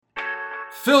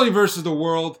Philly versus the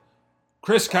world.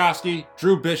 Chris Koski,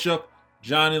 Drew Bishop,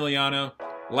 John Iliano.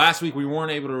 Last week we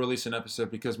weren't able to release an episode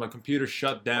because my computer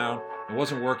shut down. It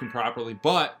wasn't working properly,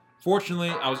 but fortunately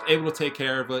I was able to take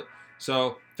care of it.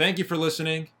 So thank you for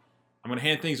listening. I'm going to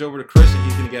hand things over to Chris and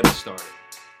he's going to get us started.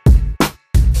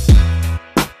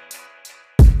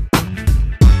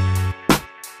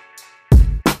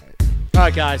 All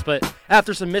right, guys, but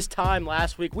after some missed time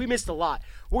last week, we missed a lot.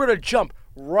 We're going to jump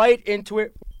right into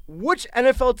it. Which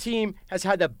NFL team has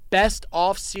had the best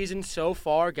offseason so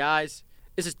far, guys?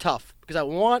 This is tough because I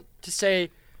want to say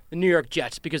the New York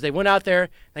Jets because they went out there,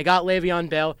 they got Le'Veon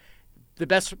Bell, the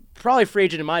best, probably free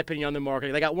agent in my opinion on the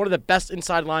market. They got one of the best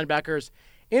inside linebackers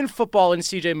in football in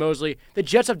C.J. Mosley. The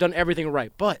Jets have done everything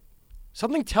right, but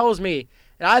something tells me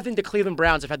that I think the Cleveland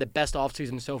Browns have had the best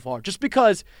offseason so far. Just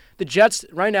because the Jets,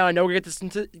 right now, I know we're going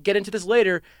to get into this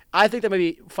later, I think they may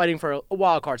be fighting for a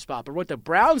wild card spot. But what the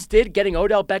Browns did getting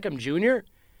Odell Beckham Jr.,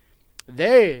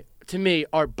 they, to me,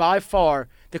 are by far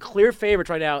the clear favorites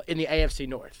right now in the AFC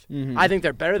North. Mm-hmm. I think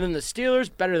they're better than the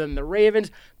Steelers, better than the Ravens,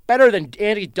 better than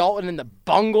Andy Dalton and the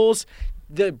Bungles.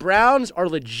 The Browns are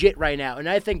legit right now. And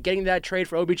I think getting that trade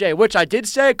for OBJ, which I did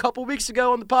say a couple weeks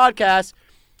ago on the podcast,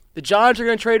 the Giants are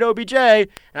going to trade OBJ, and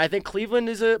I think Cleveland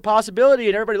is a possibility,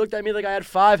 and everybody looked at me like I had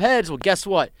 5 heads. Well, guess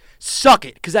what? Suck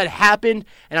it, because that happened,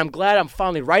 and I'm glad I'm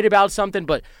finally right about something,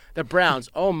 but the Browns,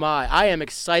 oh my, I am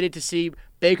excited to see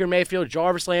Baker Mayfield,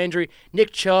 Jarvis Landry,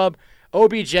 Nick Chubb,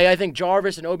 OBJ. I think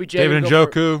Jarvis and OBJ. David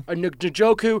Njoku.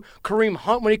 Njoku, Kareem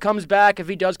Hunt when he comes back, if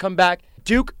he does come back.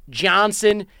 Duke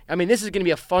Johnson. I mean, this is going to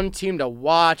be a fun team to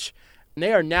watch, and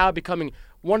they are now becoming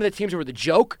one of the teams who were the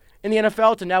joke in the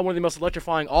NFL to now one of the most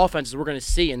electrifying offenses we're going to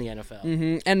see in the NFL.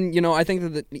 Mm-hmm. And, you know, I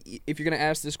think that if you're going to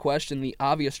ask this question, the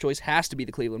obvious choice has to be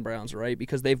the Cleveland Browns, right?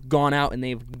 Because they've gone out and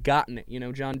they've gotten it. You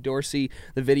know, John Dorsey,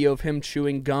 the video of him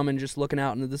chewing gum and just looking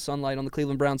out into the sunlight on the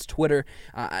Cleveland Browns Twitter,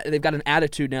 they've got an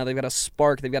attitude now. They've got a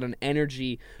spark. They've got an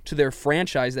energy to their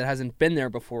franchise that hasn't been there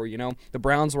before, you know. The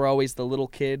Browns were always the little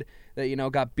kid that, you know,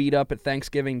 got beat up at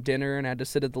Thanksgiving dinner and had to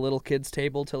sit at the little kids'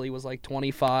 table till he was like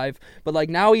 25. But, like,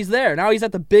 now he's there. Now he's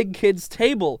at the big kids'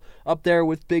 table up there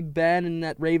with Big Ben and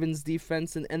that Ravens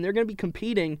defense, and they're going to be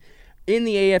competing in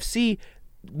the AFC.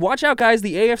 Watch out, guys.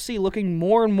 The AFC looking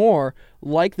more and more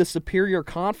like the superior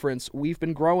conference. We've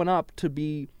been growing up to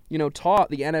be, you know, taught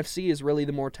the NFC is really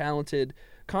the more talented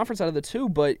conference out of the two,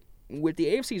 but with the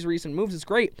AFC's recent moves, it's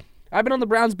great. I've been on the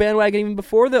Browns bandwagon even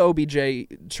before the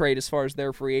OBJ trade as far as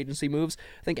their free agency moves.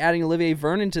 I think adding Olivier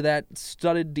Vernon to that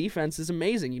studded defense is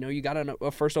amazing. You know, you got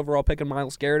a first overall pick in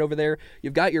Myles Garrett over there.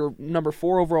 You've got your number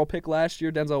 4 overall pick last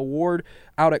year, Denzel Ward,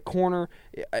 out at corner.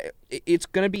 It's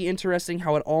going to be interesting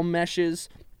how it all meshes,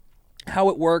 how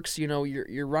it works. You know,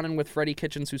 you're running with Freddie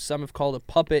Kitchens, who some have called a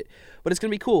puppet, but it's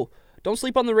going to be cool. Don't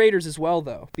sleep on the Raiders as well,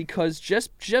 though, because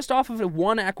just off of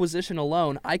one acquisition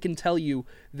alone, I can tell you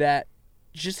that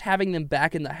just having them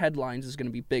back in the headlines is going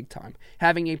to be big time.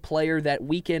 Having a player that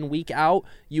week in, week out,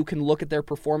 you can look at their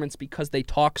performance because they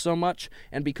talk so much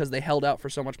and because they held out for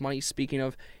so much money. Speaking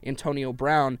of Antonio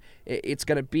Brown, it's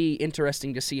going to be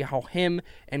interesting to see how him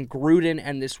and Gruden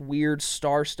and this weird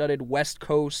star-studded West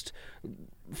Coast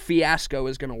fiasco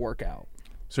is going to work out.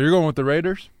 So you're going with the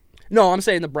Raiders? No, I'm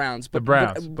saying the Browns. But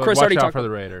Chris watch already out for the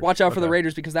Raiders. Watch out for the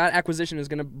Raiders because that acquisition is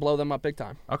going to blow them up big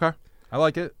time. Okay. I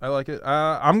like it.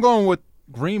 I'm going with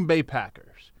Green Bay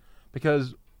Packers,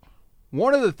 because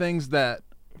one of the things that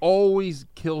always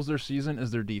kills their season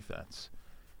is their defense.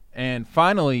 And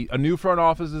finally, a new front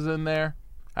office is in there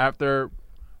after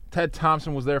Ted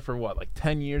Thompson was there for,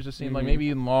 10 years it seemed like, maybe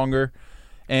even longer.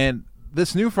 And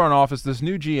this new front office, this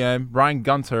new GM, Brian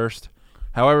Gunthurst,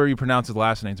 however you pronounce his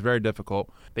last name, it's very difficult.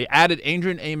 They added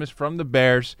Adrian Amos from the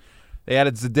Bears. They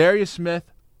added Zadarius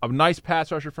Smith, a nice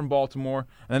pass rusher from Baltimore,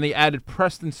 and then they added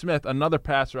Preston Smith, another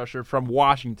pass rusher from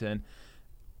Washington.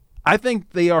 I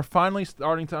think they are finally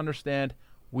starting to understand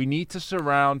we need to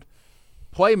surround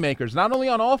playmakers, not only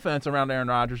on offense around Aaron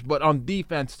Rodgers, but on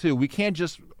defense too. We can't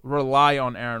just rely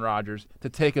on Aaron Rodgers to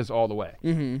take us all the way.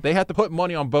 Mm-hmm. They have to put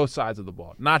money on both sides of the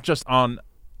ball, not just on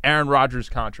Aaron Rodgers'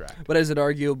 contract. But is it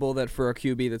arguable that for a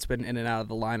QB that's been in and out of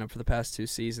the lineup for the past 2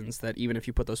 seasons, that even if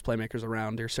you put those playmakers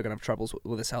around, you're still going to have troubles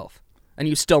with his health? And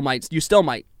you still might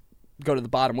go to the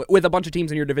bottom with a bunch of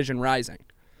teams in your division rising.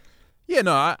 Yeah,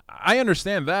 no, I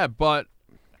understand that, but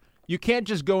you can't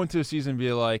just go into a season and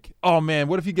be like, oh, man,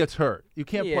 what if he gets hurt? You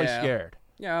can't play scared.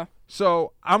 Yeah.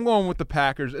 So I'm going with the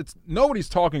Packers. Nobody's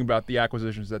talking about the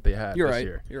acquisitions that they had this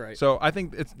year. You're right. So I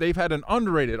think they've had an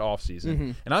underrated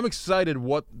offseason, and I'm excited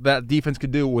what that defense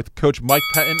could do with Coach Mike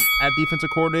Pettin at defensive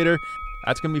coordinator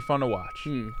That's going to be fun to watch.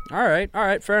 All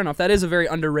right, fair enough. That is a very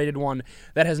underrated one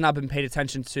that has not been paid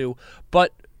attention to.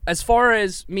 But as far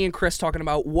as me and Chris talking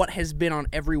about what has been on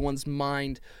everyone's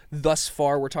mind thus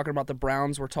far, we're talking about the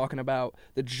Browns, we're talking about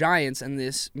the Giants, and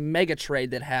this mega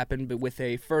trade that happened with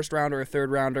a first-rounder, a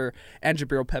third-rounder, and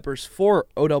Jabril Peppers for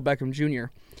Odell Beckham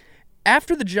Jr.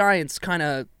 After the Giants kind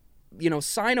of,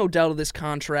 sign Odell to this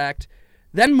contract,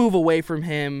 then move away from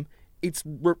him, it's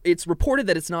reported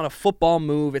that it's not a football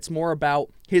move. It's more about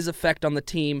his effect on the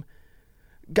team.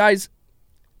 Guys,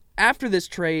 after this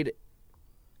trade,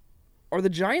 are the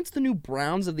Giants the new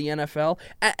Browns of the NFL?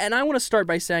 And I want to start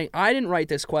by saying I didn't write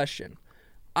this question.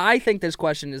 I think this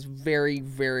question is very,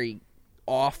 very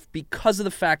off because of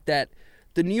the fact that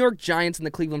the New York Giants and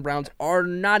the Cleveland Browns are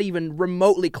not even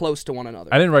remotely close to one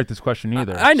another. I didn't write this question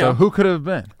either. I know. So who could it have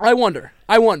been? I wonder,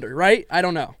 right? I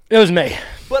don't know. It was me.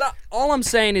 But all I'm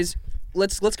saying is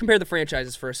let's compare the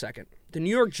franchises for a second. The New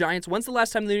York Giants, when's the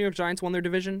last time the New York Giants won their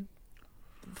division?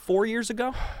 4 years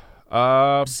ago?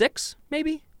 6,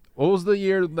 maybe? What was the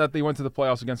year that they went to the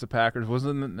playoffs against the Packers?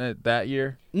 Wasn't it that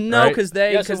year? No, because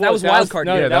Yes, it that was wild card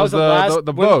year. Yeah, that was the last-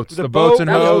 the boats. The boats and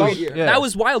That was hoes. wild year. Yeah. That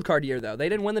was wild card year, though. They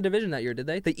didn't win the division that year, did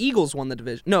they? The Eagles won the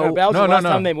division. No, that was the last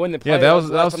time they won the playoffs. Yeah, that was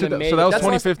last time they made it.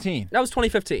 2015. that was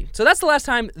 2015. So that's the last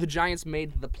time the Giants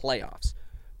made the playoffs.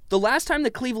 The last time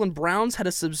the Cleveland Browns had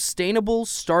a sustainable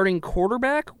starting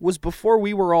quarterback was before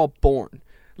we were all born.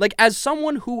 Like, as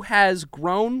someone who has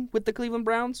grown with the Cleveland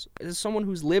Browns, as someone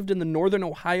who's lived in the Northern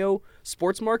Ohio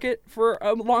sports market for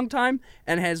a long time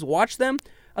and has watched them,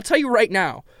 I'll tell you right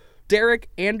now, Derek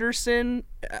Anderson,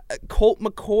 Colt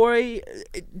McCoy,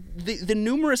 the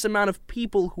numerous amount of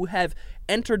people who have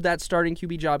entered that starting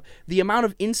QB job, the amount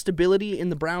of instability in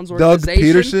the Browns organization. Doug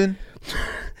Peterson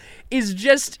is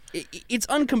just, it's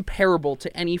uncomparable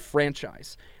to any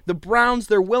franchise. The Browns,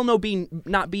 there will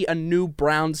not be a new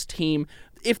Browns team.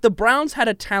 If the Browns had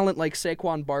a talent like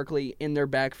Saquon Barkley in their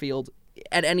backfield,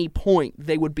 at any point,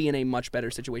 they would be in a much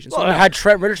better situation. Well, I had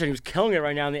Trent Richardson. He was killing it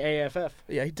right now in the AFF.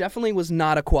 Yeah, he definitely was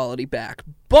not a quality back.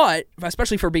 But,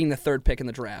 especially for being the third pick in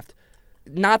the draft,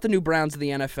 not the new Browns of the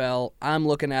NFL. I'm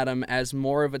looking at them as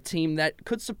more of a team that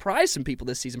could surprise some people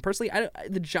this season. Personally,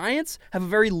 the Giants have a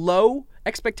very low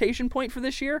expectation point for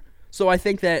this year, so I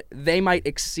think that they might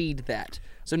exceed that.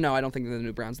 So, no, I don't think they're the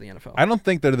new Browns of the NFL. I don't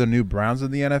think they're the new Browns of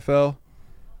the NFL,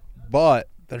 but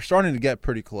they're starting to get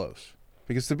pretty close.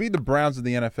 Because to be the Browns of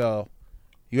the NFL,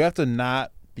 you have to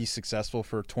not be successful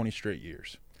for 20 straight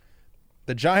years.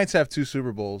 The Giants have 2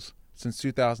 Super Bowls since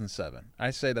 2007.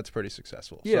 I say that's pretty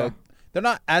successful. Yeah. So they're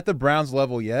not at the Browns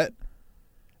level yet.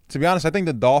 To be honest, I think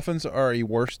the Dolphins are a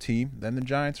worse team than the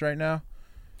Giants right now.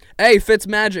 Hey,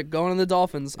 Fitzmagic going to the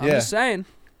Dolphins. I'm just saying.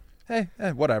 Hey,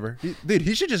 whatever.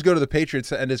 He should just go to the Patriots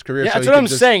to end his career. Yeah, so that's he what could I'm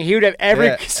just, saying. He would have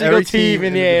every single team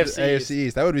in the AFC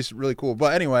East. That would be really cool.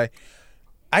 But anyway,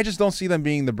 I just don't see them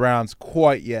being the Browns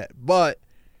quite yet. But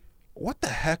what the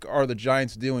heck are the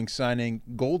Giants doing signing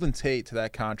Golden Tate to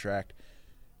that contract?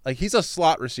 Like, he's a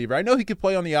slot receiver. I know he could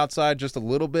play on the outside just a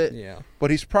little bit,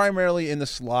 but he's primarily in the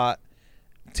slot.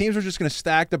 Teams are just going to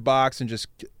stack the box and just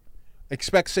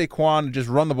expect Saquon to just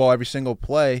run the ball every single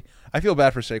play. I feel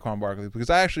bad for Saquon Barkley because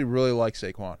I actually really like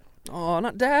Saquon. Oh,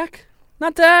 not Dak.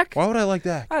 Not Dak. Why would I like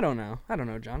Dak? I don't know,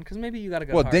 John, because maybe you got a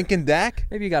good What, heart. Dink and Dak?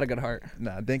 Maybe you got a good heart.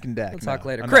 Nah, Dink and Dak. We'll talk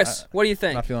later. I'm Chris, not, what do you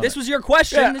think? not feeling This it. was your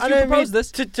question. You proposed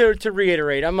this. To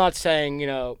reiterate, I'm not saying,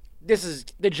 this is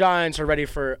the Giants are ready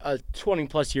for a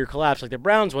 20-plus year collapse like the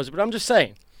Browns was, but I'm just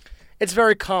saying, it's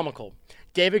very comical.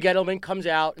 David Gettleman comes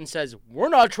out and says, we're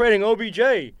not trading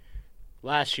OBJ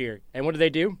last year. And what did they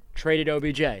do? Traded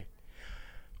OBJ.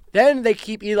 Then they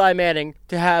keep Eli Manning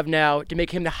to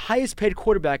make him the highest paid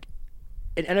quarterback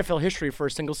in NFL history for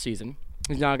a single season.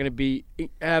 He's now going to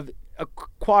have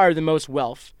acquired the most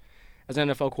wealth as an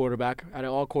NFL quarterback out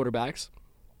of all quarterbacks.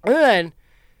 And then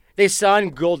they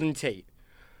signed Golden Tate.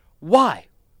 Why?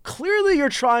 Clearly, you're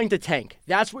trying to tank.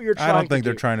 That's what you're trying to do. I don't think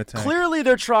they're trying to tank. Clearly,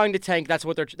 they're trying to tank. That's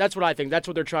what I think. That's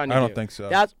what they're trying to do. I don't think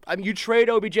so. You trade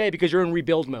OBJ because you're in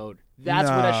rebuild mode. That's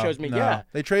what that shows me. No. Yeah.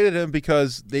 They traded him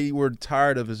because they were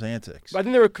tired of his antics. I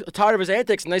think they were tired of his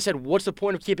antics, and they said, "What's the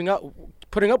point of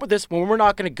putting up with this when we're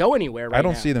not going to go anywhere right now?" I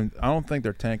don't think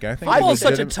they're tanking. I think Football's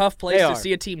they're such a tough place They to are.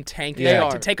 see a team tanking. They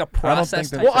are. To take a I don't process.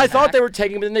 think Well, I thought they were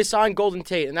taking, but then they signed Golden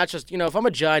Tate, and that's just, if I'm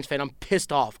a Giants fan, I'm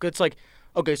pissed off. 'Cause it's like,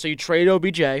 okay, so you trade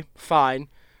OBJ, fine,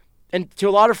 and to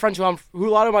a lot of friends who a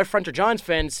lot of my friends are Giants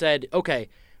fans said, okay,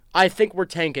 I think we're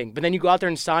tanking, but then you go out there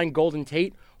and sign Golden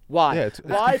Tate. Why? Yeah, it's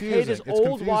Why pay confusing. this It's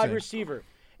old wide confusing. receiver?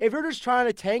 If you're just trying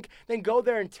to tank, then go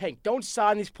there and tank. Don't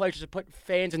sign these players to put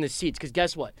fans in the seats, because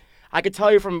guess what? I could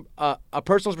tell you from a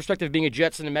personal perspective, being a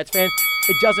Jets and a Mets fan,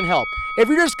 it doesn't help. If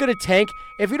you're just going to tank,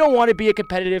 if you don't want to be a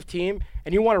competitive team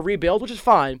and you want to rebuild, which is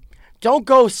fine, don't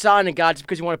go sign a guy just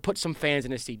because you want to put some fans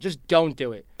in a seat. Just don't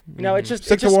do it. You know, it's just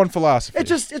Stick to one philosophy. It's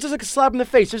just like a slap in the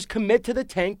face. Just commit to the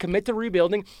tank, commit to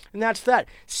rebuilding, and that's that.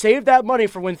 Save that money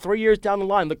for when 3 years down the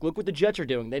line. Look what the Jets are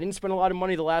doing. They didn't spend a lot of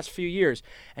money the last few years,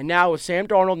 and now with Sam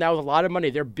Darnold, now with a lot of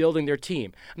money, they're building their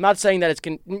team. I'm not saying that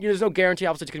there's no guarantee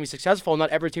obviously it's going to be successful.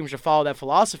 Not every team should follow that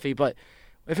philosophy, but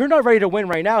if you're not ready to win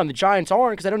right now, and the Giants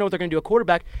aren't because I don't know what they're going to do at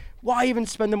quarterback, why even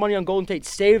spend the money on Golden Tate?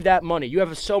 Save that money. You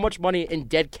have so much money in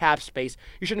dead cap space.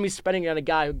 You shouldn't be spending it on a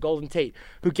guy, Golden Tate,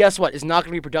 who, guess what, is not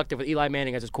going to be productive with Eli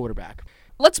Manning as his quarterback.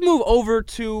 Let's move over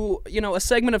to, a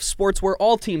segment of sports where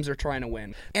all teams are trying to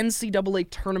win. NCAA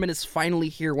tournament is finally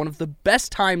here, one of the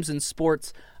best times in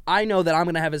sports. I know that I'm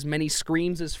going to have as many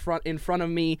screens in front of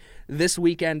me this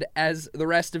weekend as the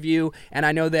rest of you, and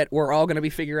I know that we're all going to be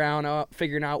figuring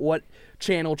out what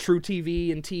channel True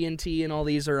TV and TNT and all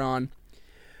these are on.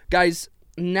 Guys,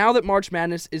 now that March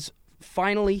Madness is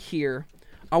finally here,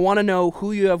 I want to know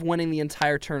who you have winning the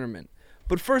entire tournament.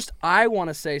 But first, I want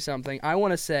to say something. I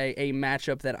want to say a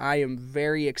matchup that I am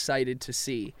very excited to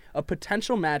see. A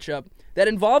potential matchup that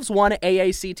involves one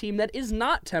AAC team that is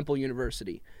not Temple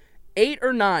University. 8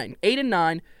 and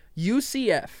 9,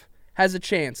 UCF has a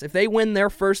chance, if they win their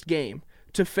first game,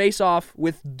 to face off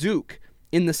with Duke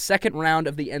in the second round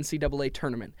of the NCAA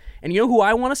tournament. And you know who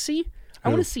I want to see? I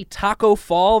want to see Taco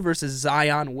Fall versus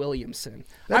Zion Williamson.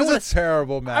 That's a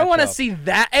terrible matchup. I want to see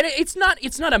that. And it's not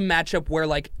a matchup where,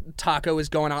 Taco is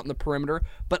going out in the perimeter,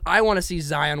 but I want to see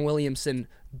Zion Williamson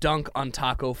dunk on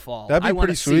Taco Fall. That'd be I want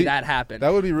pretty to sweet. see that happen.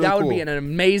 That would be really That would cool. be an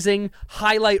amazing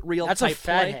highlight reel That's type a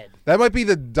fat play. head. That might be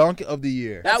the dunk of the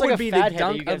year. That's That like would a be fat the head that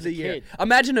dunk you get of as the a year. kid.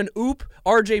 Imagine an oop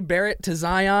RJ Barrett to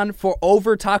Zion for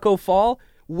over Taco Fall.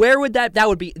 Where would that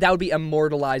would be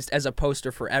immortalized as a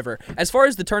poster forever. As far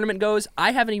as the tournament goes,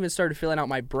 I haven't even started filling out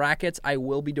my brackets. I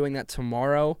will be doing that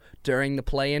tomorrow during the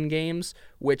play-in games,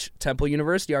 which Temple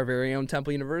University, our very own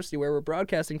Temple University, where we're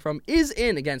broadcasting from, is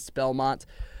in against Belmont.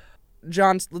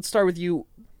 John, let's start with you.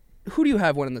 Who do you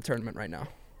have winning the tournament right now?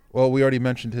 Well, we already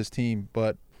mentioned his team,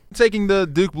 but taking the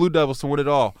Duke Blue Devils to win it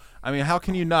all. I mean, how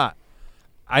can you not?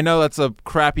 I know that's a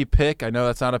crappy pick. I know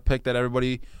that's not a pick that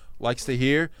everybody likes to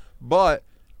hear, but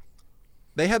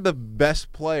they had the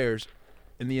best players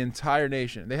in the entire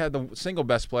nation. They had the single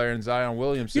best player in Zion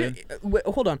Williamson.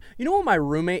 Hold on. You know what my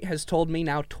roommate has told me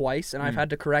now twice, and I've had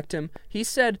to correct him? He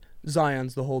said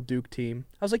Zion's the whole Duke team.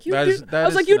 I was like, you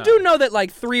do know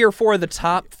that 3 or 4 of the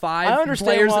top 5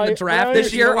 players in the draft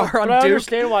this year are on Duke. I Duke?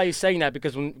 understand why he's saying that,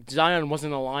 because when Zion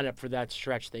wasn't in the lineup for that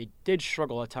stretch, they did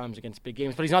struggle at times against big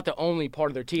games. But he's not the only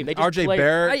part of their team. They just RJ played,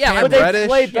 Barrett, yeah, Cam but they Reddish.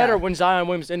 played better when Zion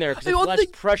Williams was in there because there's Well, less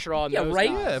pressure on those right?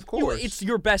 guys. Yeah, of course. It's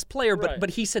your best player, Right. but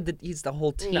he said that he's the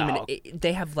whole team, No. and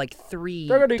they have 3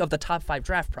 They're gonna- of the top 5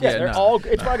 draft Yeah, prospects. they're no. all.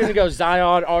 It's probably going to go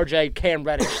Zion, RJ, Cam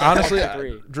Reddish. Honestly,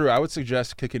 three. Drew, I would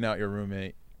suggest kicking out your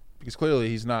roommate because clearly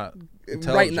he's not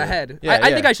intelligent. Right in the head. Yeah,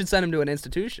 I think I should send him to an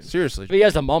institution. Seriously. But he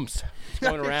has the mumps. He's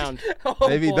going around. Oh,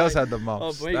 Maybe he boy. does have the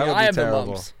mumps. Oh, boy, That would I be have terrible. the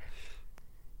mumps.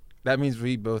 That means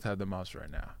we both have the mumps right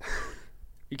now.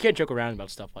 You can't joke around about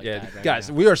stuff like that. Right guys,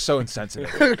 now. we are so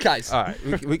insensitive. Guys. All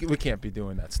right, we can't be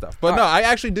doing that stuff. But no, I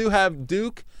actually do have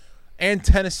Duke and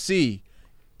Tennessee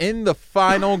in the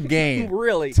final game.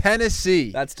 Really?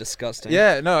 Tennessee. That's disgusting.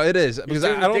 Yeah, no, it is because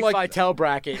I don't Dick like Vitale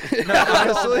bracket.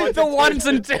 honestly, The ones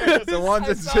and twos. the ones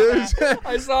and I saw twos. that.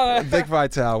 I saw that. Dick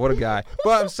Vitale, what a guy.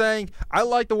 But I'm saying I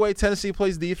like the way Tennessee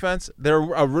plays defense. They're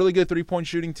a really good 3-point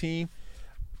shooting team.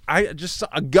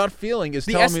 A gut feeling is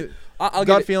telling me. I'll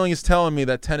gut give it- feeling is telling me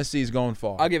that Tennessee is going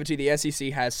far. I'll give it to you. The SEC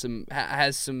has some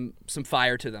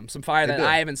fire to them. Some fire that do.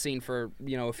 I haven't seen for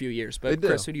a few years. They But do.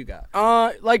 Chris, who do you got?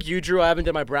 Like you, Drew, I haven't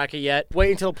done my bracket yet.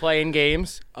 Wait until playing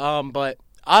games. But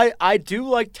I do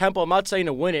like Temple. I'm not saying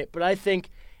to win it, but I think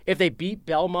if they beat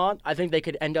Belmont, I think they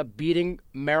could end up beating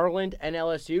Maryland and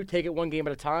LSU. Take it one game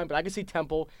at a time. But I can see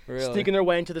Temple Really? sneaking their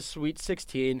way into the Sweet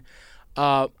 16.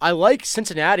 I like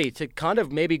Cincinnati to kind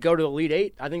of maybe go to the Elite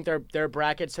 8. I think their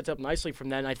bracket sets up nicely from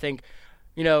then. I think,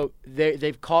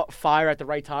 they've caught fire at the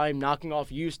right time, knocking off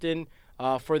Houston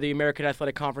for the American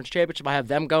Athletic Conference Championship. I have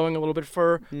them going a little bit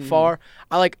far.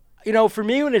 I like, for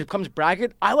me when it comes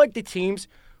bracket, I like the teams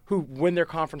who win their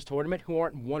conference tournament who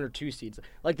aren't 1 or 2 seeds,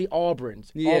 like the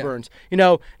Auburns.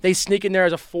 They sneak in there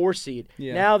as a 4 seed.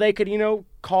 Yeah. Now they could,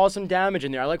 cause some damage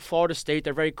in there. I like Florida State.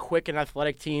 They're a very quick and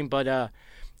athletic team, but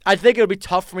I think it'll be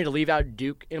tough for me to leave out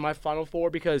Duke in my Final Four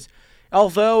because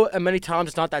although many times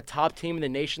it's not that top team in the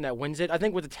nation that wins it, I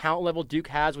think with the talent level Duke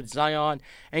has with Zion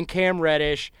and Cam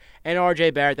Reddish and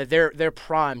RJ Barrett, that they're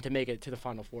primed to make it to the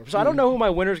Final Four. So I don't know who my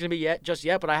winner is going to be just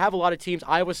yet, but I have a lot of teams.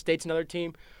 Iowa State's another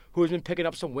team who has been picking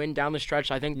up some win down the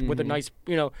stretch. I think with a nice,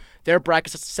 their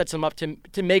bracket sets them up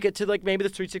to make it to like maybe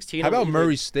the Sweet 16. How about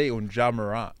Murray State and Ja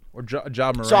Morant? Or Ja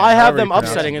Morant. So I have them however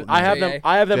you upsetting pronounce it.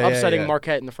 I have them Yeah, upsetting yeah.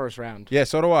 Marquette in the first round. Yeah,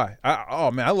 so do I.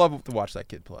 Oh man, I love to watch that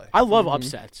kid play. I love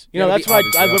upsets. Yeah, That's why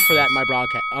obviously I look for that upsets. in my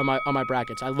broadcast on my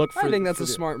brackets. I look for. I think that's for a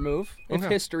smart move. If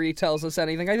Okay. history tells us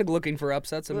anything, I think looking for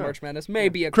upsets in March Madness may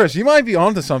be a. Chris, you might be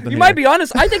onto something. You here. might be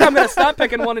honest. I think I'm going to stop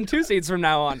picking 1 and 2 seeds from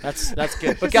now on. That's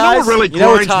good. But You know guys, what really you know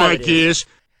what grinds time my it is. gears?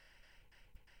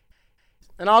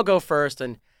 And I'll go first.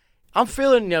 And I'm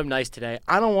feeling nice today.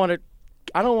 I don't want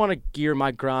to gear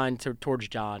my grind towards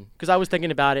John because I was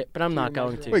thinking about it, but I'm not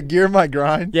going to. Wait, gear my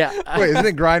grind? Yeah. Wait, isn't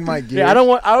it grind my gear? Yeah,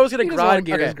 I was gonna He doesn't want grind.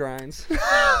 to gear his Okay. grinds.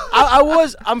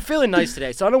 I'm feeling nice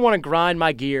today, so I don't want to grind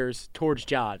my gears towards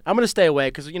John. I'm gonna stay away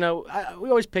because we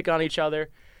always pick on each other.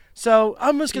 So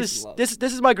I'm just gonna. Peace and love.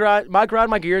 This is my grind.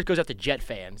 My gears goes out to Jet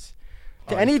fans.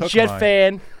 To Oh, any you took Jet mine.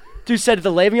 fan who said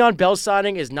the Le'Veon Bell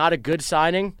signing is not a good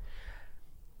signing,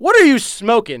 what are you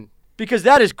smoking? Because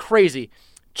that is crazy.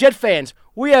 Jet fans,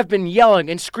 we have been yelling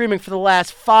and screaming for the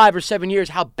last 5 or 7 years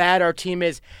how bad our team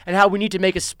is and how we need to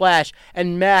make a splash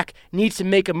and Mac needs to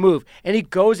make a move. And he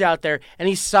goes out there and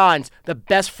he signs the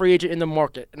best free agent in the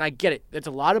market. And I get it. It's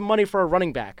a lot of money for a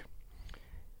running back.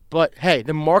 But, hey,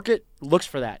 the market looks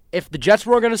for that. If the Jets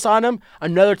were going to sign him,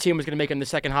 another team was going to make him the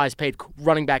second highest paid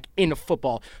running back in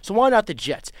football. So why not the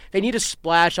Jets? They need a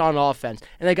splash on offense.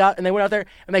 And they went out there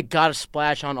and they got a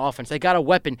splash on offense. They got a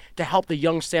weapon to help the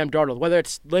young Sam Darnold. Whether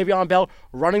it's Le'Veon Bell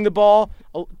running the ball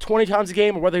 20 times a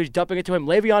game or whether he's dumping it to him,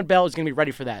 Le'Veon Bell is going to be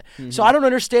ready for that. So I don't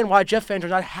understand why Jet fans are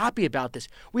not happy about this.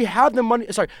 We have the money.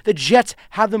 Sorry, the Jets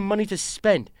have the money to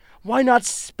spend. Why not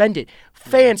spend it?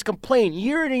 Fans complain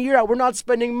year in and year out, we're not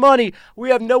spending money. We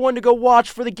have no one to go watch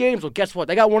for the games. Well, guess what?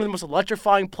 They got one of the most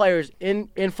electrifying players in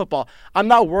football. I'm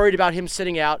not worried about him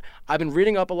sitting out. I've been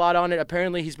reading up a lot on it.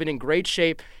 Apparently, he's been in great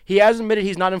shape. He has admitted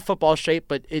he's not in football shape,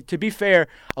 but to be fair,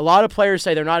 a lot of players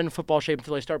say they're not in football shape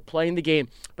until they start playing the game.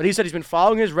 But he said he's been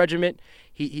following his regiment.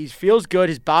 He feels good.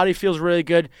 His body feels really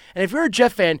good. And if you're a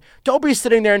Jet fan, don't be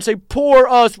sitting there and say, poor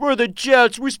us, we're the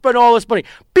Jets, we spent all this money.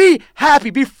 Be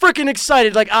happy. Be freaking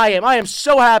excited like I am. I am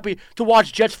so happy to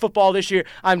watch Jets football this year.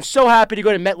 I'm so happy to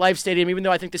go to MetLife Stadium, even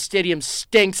though I think the stadium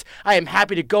stinks. I am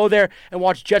happy to go there and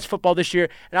watch Jets football this year.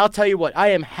 And I'll tell you what, I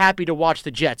am happy to watch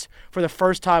the Jets for the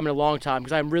first time in a long time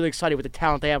because I'm really excited with the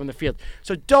talent they have on the field.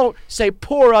 So don't say,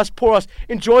 poor us, poor us.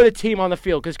 Enjoy the team on the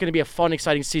field because it's going to be a fun,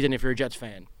 exciting season if you're a Jets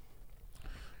fan.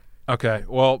 Okay,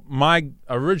 well, my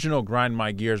original grind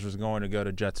my gears was going to go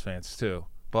to Jets fans too,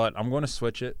 but I'm going to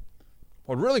switch it.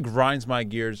 What really grinds my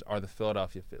gears are the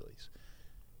Philadelphia Phillies.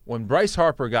 When Bryce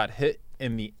Harper got hit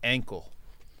in the ankle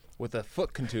with a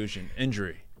foot contusion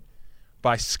injury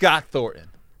by Scott Thornton,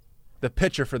 the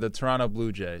pitcher for the Toronto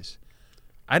Blue Jays,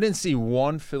 I didn't see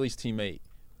one Phillies teammate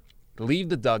leave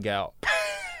the dugout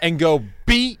and go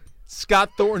beat Scott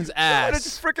Thornton's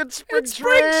ass. freaking It's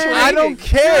spring training. I don't You're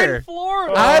care. in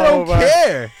Florida. I don't man.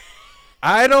 care.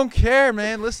 I don't care,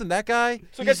 man. Listen, that guy.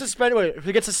 So he gets suspended. Wait, if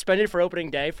he gets suspended for opening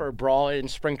day for a brawl in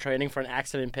spring training for an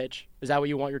accident pitch, is that what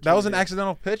you want your team? That was to an do?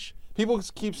 accidental pitch. People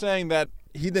keep saying that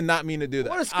he did not mean to do that.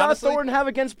 What does Scott Honestly, Thornton have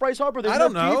against Bryce Harper? There's I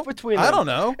don't no know. beef between them. I don't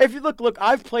know. If you look,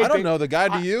 I've played. I don't know the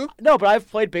guy. Do you? No, but I've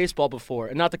played baseball before,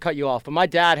 and not to cut you off, but my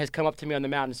dad has come up to me on the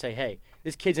mound and say, "Hey,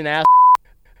 this kid's an ass.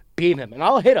 Beat him," and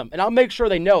I'll hit him, and I'll make sure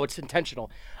they know it's intentional.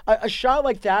 A shot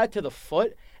like that to the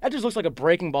foot, that just looks like a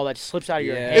breaking ball that slips out of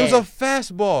your Yeah. hand. It was a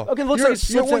fastball. Okay, it looks you're, like it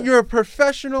slips you're, out- you're a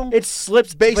professional It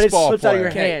slips, baseball but it slips player, out of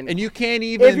your hand. and you can't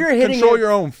even you're hitting control it-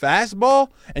 your own fastball,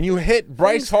 and you hit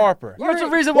Bryce Harper. Well, that's the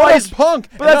reason What why a he's punk.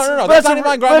 But that's, no, but that's that's not a- even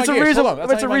my but grind that's my a gears. reason. Hold on, That's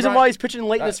the not even reason my why grind. he's pitching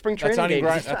late in the spring training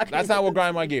games. That's not what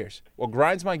grinds my gears. What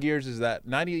grinds my gears is that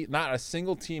not a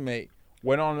single teammate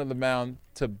went onto the mound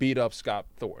to beat up Scott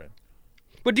Thornton.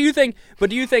 But do you think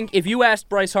if you asked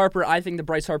Bryce Harper, I think that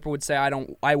Bryce Harper would say I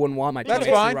wouldn't want my That's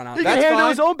teammates fine. to run out. He there. That's can handle fine.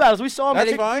 his own battles. We saw him. That's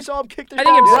kick, fine. We saw him kick the. I think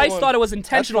if shit out of Bryce one. thought it was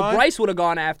intentional, fine. Bryce would have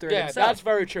gone after it Yeah, himself. that's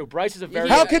very true. Bryce is a very.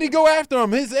 How could he go after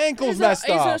him? His ankle's messed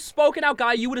He's a up. spoken out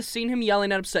guy. You would have seen him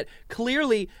yelling and upset.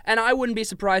 Clearly, and I wouldn't be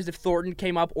surprised if Thornton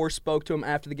came up or spoke to him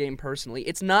after the game personally.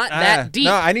 It's not that deep.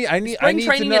 No, I need Spring to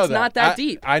training, know it's not that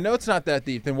deep. I know it's not that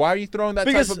deep. Then why are you throwing that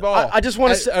Because type of ball? I just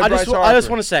want to say, at I just Bryce want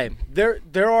Harper? to say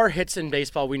there are hits in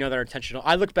baseball we know that are intentional.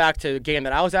 I look back to a game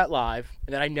that I was at live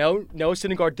and that I know Noah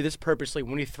Syndergaard did this purposely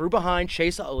when he threw behind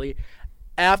Chase Utley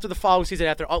after the following season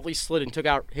after Utley slid and took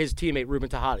out his teammate Ruben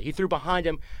Tejada. He threw behind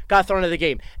him, got thrown out of the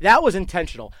game. That was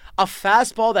intentional. A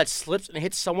fastball that slips and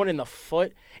hits someone in the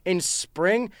foot in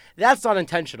spring, that's not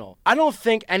intentional. I don't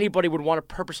think anybody would want to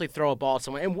purposely throw a ball at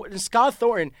someone. And Scott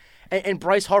Thornton and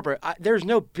Bryce Harper, there's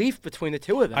no beef between the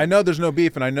two of them. I know there's no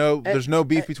beef, and I know there's no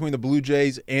beef between the Blue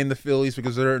Jays and the Phillies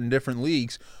because they're in different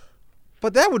leagues.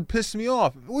 But that would piss me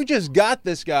off. We just got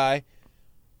this guy,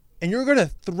 and you're going to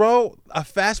throw a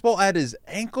fastball at his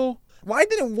ankle? Why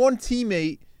didn't one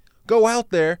teammate go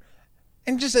out there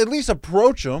and just at least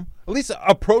approach him, at least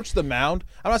approach the mound?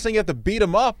 I'm not saying you have to beat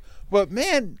him up, but,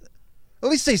 man, at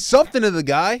least say something to the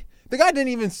guy. The guy didn't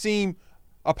even seem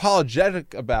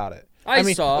apologetic about it. I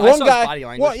saw his body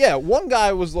language. One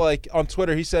guy was like, on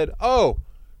Twitter, he said,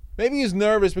 maybe he's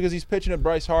nervous because he's pitching at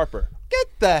Bryce Harper.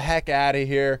 Get the heck out of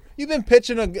here. You've been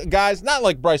pitching to guys, not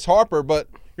like Bryce Harper, but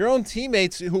your own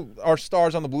teammates who are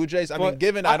stars on the Blue Jays. I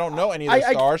don't know any of those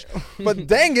stars, but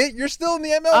dang it, you're still in the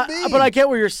MLB. But I get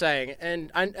what you're saying, and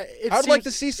I'd like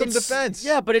to see some defense.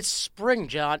 Yeah, but it's spring,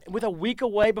 John. With a week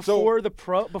away before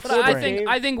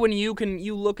I think when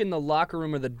you look in the locker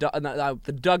room or the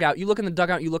dugout, you look in the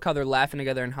dugout, you look how they're laughing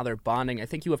together and how they're bonding. I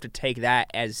think you have to take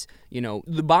that as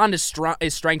the bond is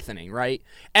strengthening, right?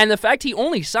 And the fact he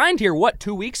only signed here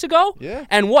 2 weeks ago, yeah,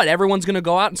 and everyone's gonna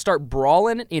go out and start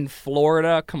brawling in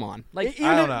Florida. Come on, I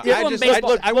don't know.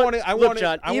 I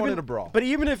wanted a brawl. But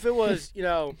even if it was,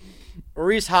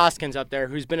 Reese Hoskins up there,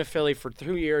 who's been a Philly for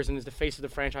 2 years and is the face of the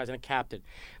franchise and a captain,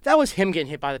 if that was him getting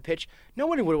hit by the pitch,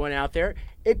 nobody would have went out there.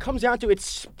 It comes down to it's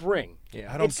spring.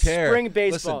 Yeah, I don't It's care. spring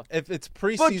baseball. Listen, if it's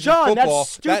preseason John, football,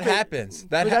 that happens.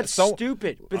 That's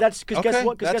stupid. But that's because guess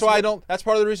what? That's why I don't. That's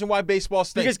part of the reason why baseball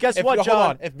stinks. Because guess what,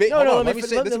 John? Hold on. Let me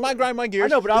say. This is my grind my gears. I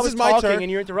know, but I was talking and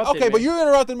you interrupted. Okay, but you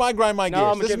interrupted my grind my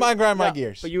gears. This is my grind my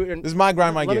gears. This is my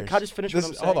grind my gears. Can I just finish what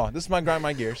I'm saying? Hold on. This is my grind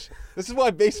my gears. This is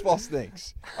why baseball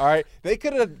stinks. All right, they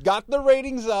could have got the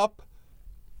ratings up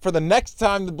for the next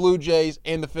time the Blue Jays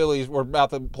and the Phillies were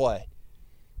about to play.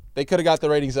 They could have got the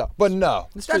ratings up, but no.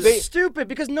 That's stupid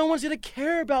because no one's going to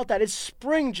care about that. It's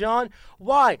spring, John.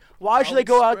 Why? Why should they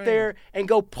go out there and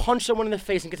go punch someone in the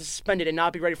face and get suspended and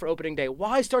not be ready for opening day?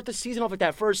 Why start the season off like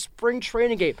that for a spring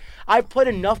training game? I've played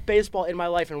enough baseball in my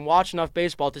life and watched enough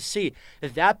baseball to see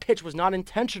that pitch was not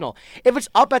intentional. If it's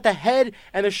up at the head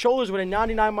and the shoulders with a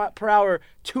 99-mile-per-hour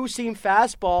two-seam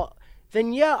fastball,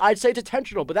 then yeah, I'd say it's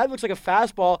intentional. But that looks like a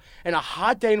fastball and a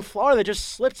hot day in Florida that just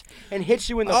slipped and hits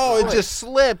you in the foot. It just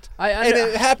slipped. And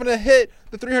it happened to hit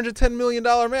the $310 million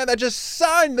man that just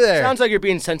signed there. Sounds like you're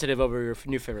being sensitive over your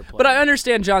new favorite player. But I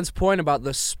understand John's point about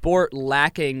the sport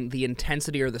lacking the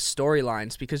intensity or the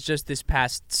storylines because just this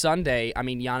past Sunday,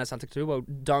 Giannis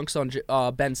Antetokounmpo dunks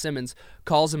on Ben Simmons,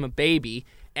 calls him a baby.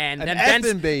 And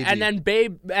then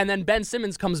Ben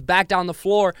Simmons comes back down the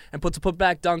floor and puts a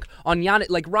putback dunk on Giannis.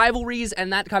 Like rivalries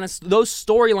and that kind of those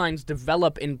storylines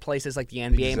develop in places like the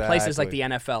NBA and places like the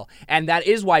NFL, and that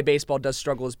is why baseball does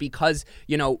struggle. Is because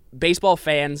baseball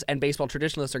fans and baseball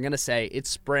traditionalists are going to say it's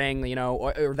spring,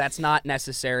 or that's not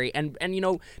necessary, and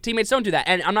teammates don't do that.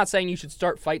 And I'm not saying you should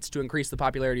start fights to increase the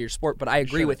popularity of your sport, but I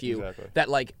agree with you that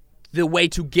the way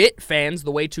to get fans,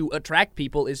 the way to attract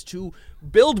people is to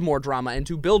build more drama and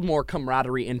to build more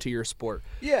camaraderie into your sport.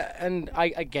 Yeah, and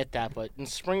I get that, but in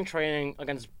spring training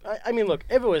against look,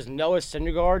 if it was Noah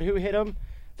Syndergaard who hit him,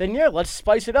 then yeah, let's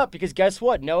spice it up because guess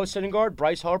what? Noah Syndergaard,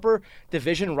 Bryce Harper,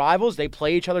 division rivals. They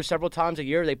play each other several times a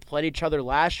year. They played each other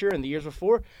last year and the years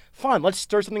before. Fine, let's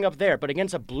stir something up there. But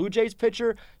against a Blue Jays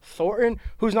pitcher, Thornton,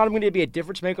 who's not going to be a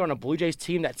difference maker on a Blue Jays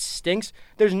team that stinks,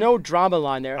 there's no drama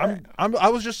line there. I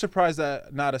was just surprised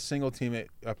that not a single teammate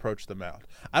approached the mound.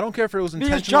 I don't care if it was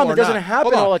intentional John, or not. It doesn't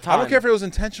happen all the time. I don't care if it was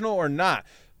intentional or not.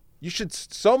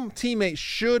 Some teammates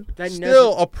should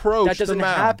still approach the mound. That doesn't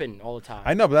happen all the time.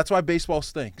 I know, but that's why baseball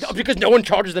stinks. No, because no one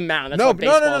charges the mound. That's why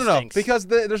baseball stinks. Because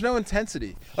there's no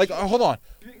intensity. Hold on.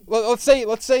 Let's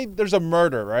say there's a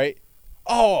murder, right?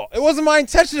 Oh, it wasn't my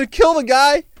intention to kill the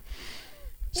guy,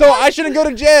 so I shouldn't go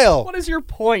to jail. What is your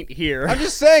point here? I'm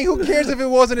just saying, who cares if it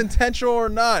wasn't intentional or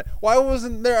not? Why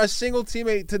wasn't there a single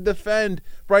teammate to defend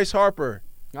Bryce Harper?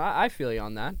 I feel you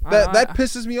on that. That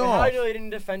pisses me off. How do they didn't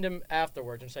defend him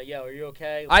afterwards and say, "Yo, are you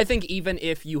okay?" I think even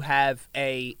if you have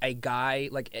a guy,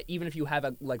 even if you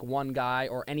have one guy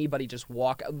or anybody just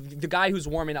walk, the guy who's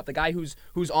warming up, the guy who's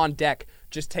on deck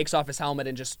just takes off his helmet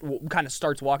and just kind of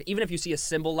starts walking. Even if you see a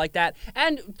symbol like that,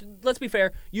 and let's be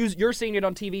fair, you're seeing it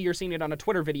on TV, you're seeing it on a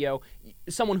Twitter video.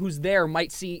 Someone who's there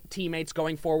might see teammates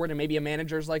going forward, and maybe a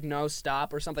manager's like, "No,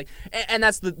 stop," or something. And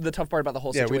that's the tough part about the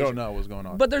whole situation. Yeah, we don't know what's going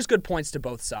on. But there's good points to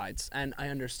both sides, and I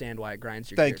understand why it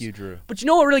grinds your gears. Thank you, Drew. But you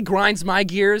know what really grinds my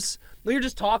gears? you're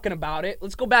just talking about it.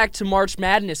 Let's go back to March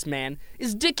Madness, man.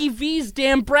 Is Dickie V's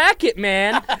damn bracket,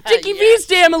 man. Dickie V's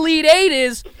damn Elite Eight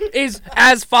is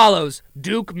as follows.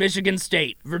 Duke, Michigan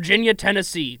State, Virginia,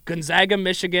 Tennessee, Gonzaga,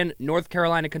 Michigan, North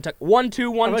Carolina, Kentucky.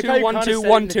 1-2, 1-2,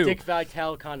 1-2, 1-2. Dick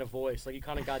Vitale kind of voice. Like, you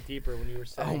kind of got deeper when you were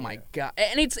saying Oh, my God.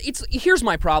 And it's here's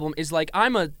my problem is, like,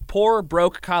 I'm a poor,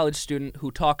 broke college student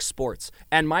who talks sports,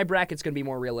 and my bracket's going to be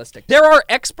more realistic. There are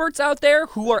experts out there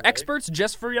who are experts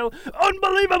just for,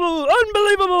 unbelievable,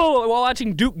 while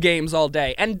watching Duke games all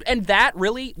day. And that,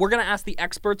 really, we're going to ask the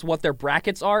experts what their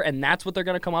brackets are, and that's what they're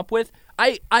going to come up with.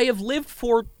 I have lived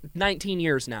for 19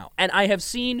 years now, and I have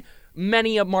seen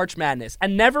many a March Madness,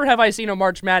 and never have I seen a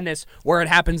March Madness where it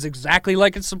happens exactly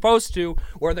like it's supposed to,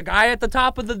 where the guy at the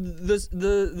top of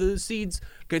the seeds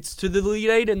gets to the Elite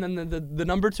Eight, and then the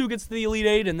number 2 gets to the Elite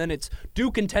Eight, and then it's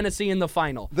Duke and Tennessee in the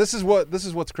final. This is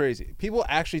what's crazy. People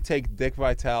actually take Dick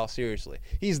Vitale seriously.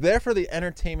 He's there for the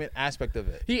entertainment aspect of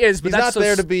it. He is, but he's that's not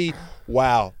there to be,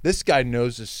 wow, this guy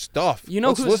knows his stuff.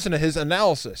 Let's listen to his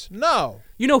analysis. No.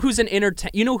 You know who's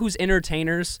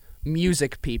entertainers?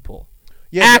 Music people.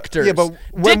 Yeah, Actors. But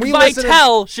when Dick we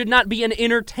Vitale should not be an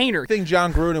entertainer. I think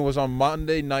John Gruden was on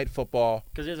Monday Night Football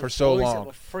for so long. Of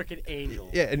a freaking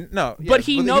angel. But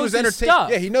he knows his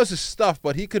stuff. Yeah, he knows his stuff,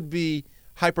 but he could be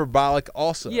hyperbolic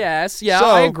also. Yes,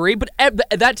 I agree, but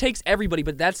that takes everybody.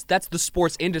 But that's the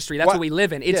sports industry. That's what we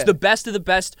live in. It's the best of the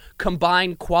best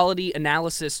combined quality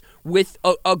analysis with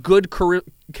a good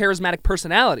charismatic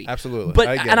personality. Absolutely. But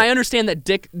I understand that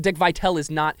Dick Vitale is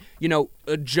not,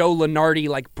 a Joe Lunardi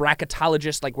like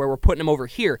bracketologist, like where we're putting him over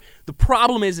here. The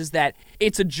problem is that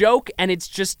it's a joke, and it's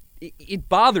just it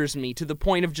bothers me to the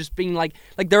point of just being like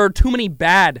there are too many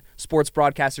bad sports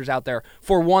broadcasters out there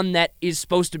for one that is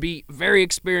supposed to be very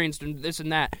experienced and this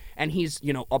and that, and he's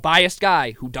a biased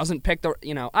guy who doesn't pick the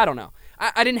I don't know.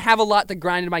 I didn't have a lot that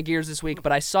grinded my gears this week,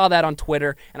 but I saw that on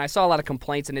Twitter, and I saw a lot of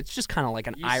complaints, and it's just kind of like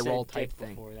an eye roll type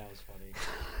thing. Before. That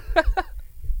was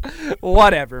funny.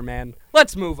 Whatever, man.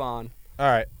 Let's move on. All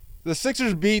right. The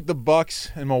Sixers beat the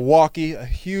Bucks in Milwaukee, a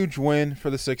huge win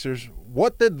for the Sixers.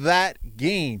 What did that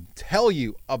game tell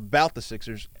you about the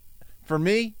Sixers? For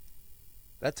me,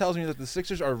 that tells me that the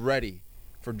Sixers are ready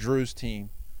for Drew's team,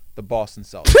 the Boston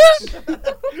Celtics.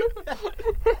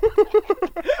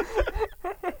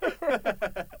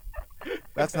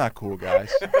 That's not cool,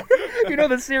 guys.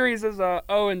 The series is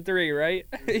 0-3, right?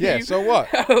 Yeah, so what?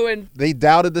 They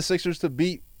doubted the Sixers to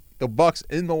beat the Bucks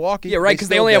in Milwaukee. Yeah, right, because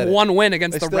they only have one win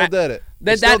against the Raptors.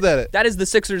 They still did it. That is the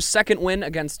Sixers' second win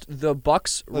against the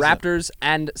Bucks, Raptors,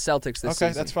 and Celtics this season.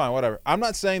 Okay, that's fine, whatever. I'm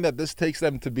not saying that this takes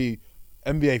them to be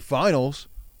NBA Finals,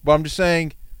 but I'm just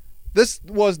saying this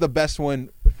was the best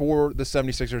win for the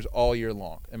 76ers all year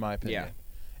long, in my opinion. Yeah.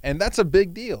 And that's a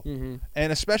big deal. Mm-hmm.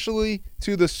 And especially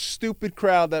to the stupid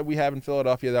crowd that we have in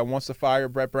Philadelphia that wants to fire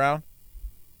Brett Brown,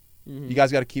 you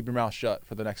guys got to keep your mouth shut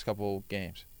for the next couple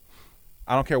games.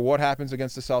 I don't care what happens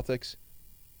against the Celtics.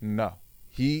 No.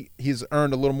 He's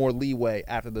earned a little more leeway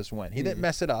after this win. He didn't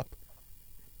mess it up.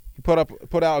 He put out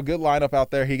a good lineup out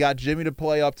there. He got Jimmy to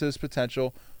play up to his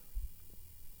potential.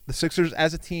 The Sixers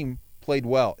as a team played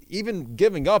well, even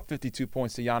giving up 52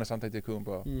 points to Giannis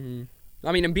Antetokounmpo. Mm-hmm.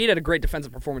 I mean, Embiid had a great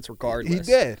defensive performance regardless. He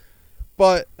did.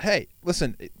 But, hey,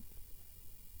 listen,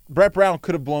 Brett Brown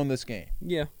could have blown this game.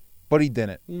 Yeah. But he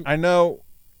didn't. I know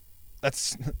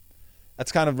that's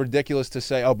kind of ridiculous to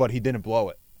say, but he didn't blow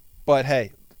it. But,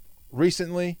 hey,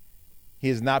 recently he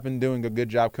has not been doing a good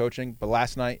job coaching. But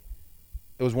last night,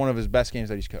 it was one of his best games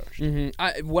that he's coached.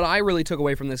 Mm-hmm. What I really took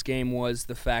away from this game was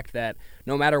the fact that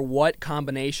no matter what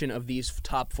combination of these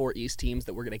top 4 East teams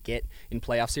that we're going to get in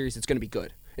playoff series, it's going to be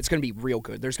good. It's going to be real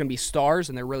good. There's going to be stars,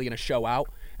 and they're really going to show out,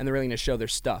 and they're really going to show their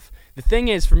stuff. The thing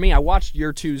is, for me, I watched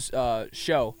your two's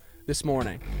show this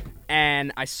morning,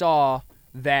 and I saw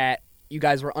that you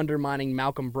guys were undermining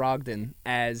Malcolm Brogdon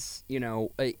as,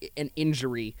 an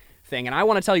injury thing. And I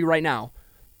want to tell you right now,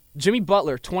 Jimmy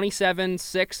Butler, 27,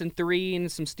 6, and 3, and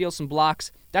some steals, some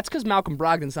blocks. That's because Malcolm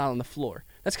Brogdon's not on the floor.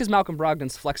 That's because Malcolm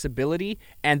Brogdon's flexibility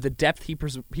and the depth he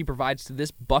provides to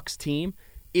this Bucks team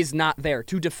is not there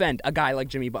to defend a guy like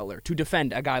Jimmy Butler, to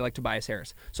defend a guy like Tobias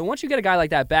Harris. So once you get a guy like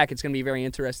that back, it's going to be very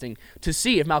interesting to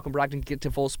see if Malcolm Brogdon can get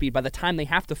to full speed by the time they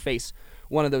have to face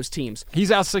one of those teams.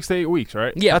 He's out 6 to 8 weeks,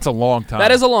 right? Yeah. That's a long time.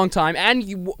 That is a long time.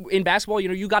 And in basketball,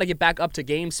 you got to get back up to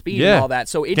game speed and all that.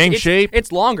 So game shape,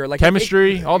 it's longer. Like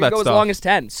chemistry, all that stuff. It goes as long as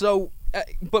 10. So,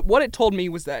 but what it told me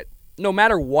was that no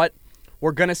matter what,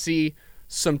 we're going to see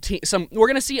we're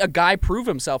going to see a guy prove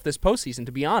himself this postseason,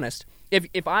 to be honest.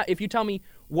 If you tell me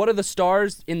what are the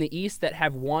stars in the East that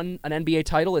have won an NBA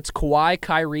title, it's Kawhi,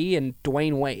 Kyrie, and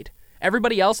Dwayne Wade.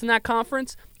 Everybody else in that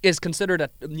conference is considered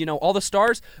all the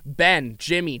stars, Ben,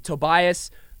 Jimmy,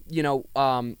 Tobias, you're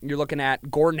looking at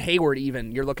Gordon Hayward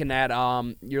even. You're looking at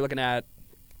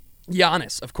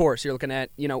Giannis, of course. You're looking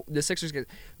at, the Sixers.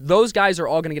 Those guys are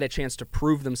all going to get a chance to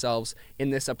prove themselves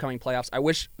in this upcoming playoffs. I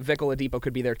wish Vic Oladipo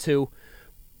could be there too.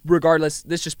 Regardless,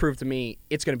 this just proved to me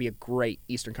it's going to be a great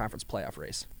Eastern Conference playoff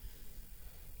race.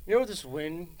 You know what this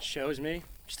win shows me?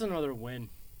 Just another win.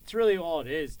 It's really all it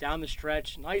is. Down the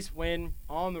stretch, nice win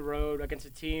on the road against a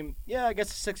team. Yeah, I guess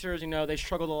the Sixers, they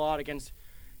struggled a lot against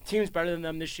teams better than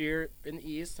them this year in the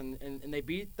East, and they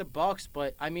beat the Bucks.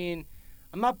 But, I'm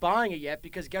not buying it yet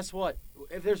because guess what?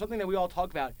 If there's something that we all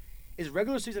talk about, is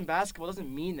regular season basketball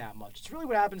doesn't mean that much. It's really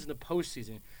what happens in the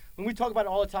postseason. When we talk about it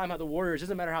all the time, how the Warriors,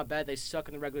 doesn't matter how bad they suck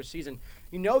in the regular season,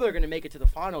 they're going to make it to the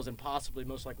finals and possibly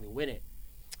most likely win it.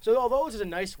 So although this is a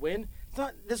nice win,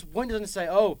 this win doesn't say,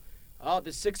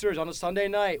 the Sixers on a Sunday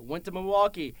night went to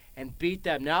Milwaukee and beat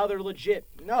them. Now they're legit.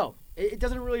 No, it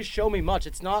doesn't really show me much.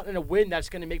 It's not a win that's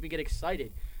going to make me get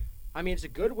excited. It's a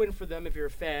good win for them if you're a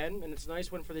fan, and it's a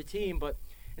nice win for the team. But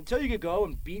until you could go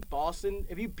and beat Boston,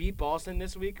 if you beat Boston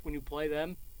this week when you play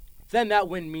them, then that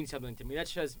win means something to me. That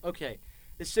says, okay,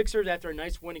 the Sixers, after a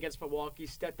nice win against Milwaukee,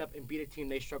 stepped up and beat a team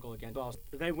they struggle against.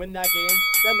 If they win that game,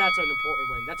 then that's an important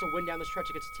win. That's a win down the stretch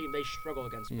against a team they struggle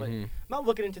against. But I'm not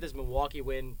looking into this Milwaukee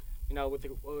win, with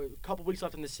a couple weeks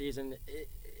left in the season.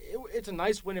 It's a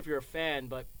nice win if you're a fan,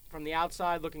 but from the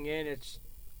outside looking in, it's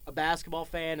a basketball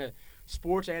fan, a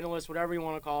sports analyst, whatever you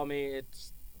want to call me. It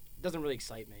doesn't really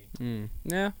excite me.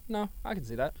 Yeah, no, I can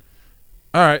see that.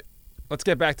 All right, let's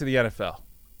get back to the NFL.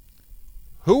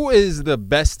 Who is the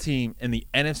best team in the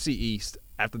NFC East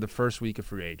after the first week of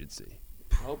free agency?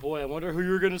 Oh, boy, I wonder who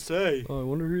you're going to say. Oh, I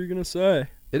wonder who you're going to say.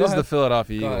 It is the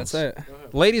Philadelphia Eagles. Go ahead, say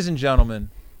it. Ladies and gentlemen,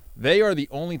 they are the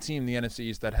only team in the NFC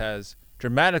East that has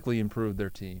dramatically improved their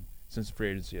team since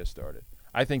free agency has started.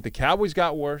 I think the Cowboys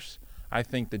got worse. I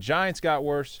think the Giants got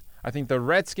worse. I think the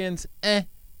Redskins,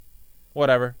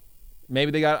 whatever.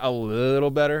 Maybe they got a little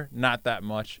better, not that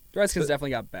much. The Redskins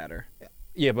definitely got better.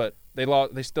 Yeah, but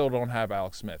they still don't have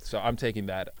Alex Smith, so I'm taking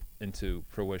that into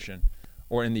fruition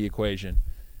or in the equation.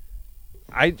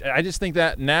 I just think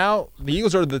that now the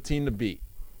Eagles are the team to beat.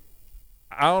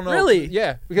 I don't know. Really?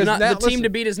 Yeah, because the team to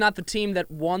beat is not the team that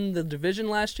won the division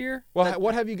last year. Well,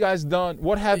 what have you guys done?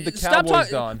 What have the Cowboys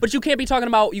done? But you can't be talking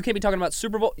about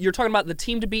Super Bowl. You're talking about the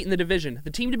team to beat in the division.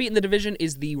 The team to beat in the division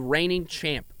is the reigning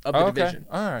champ of the division.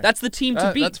 All right. That's the team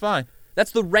to beat. That's fine.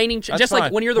 That's the reigning champ. Just fine.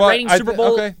 like when you're the reigning Super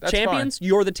Bowl champions, fine.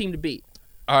 you're the team to beat.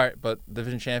 All right, but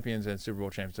division champions and Super Bowl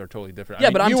champions are totally different.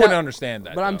 Yeah, but you wouldn't understand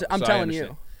that. But I'm telling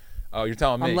you. Oh, you're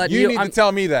telling me. You need to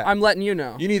tell me that. I'm letting you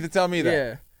know. You need to tell me that.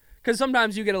 Yeah. Because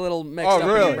sometimes you get a little mixed up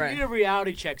really? in your brain. You need a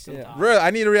reality check sometimes. Yeah. Really,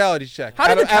 I need a reality check.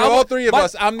 Out of all three of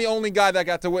us, I'm the only guy that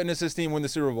got to witness his team win the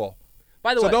Super Bowl.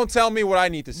 By the way, so don't tell me what I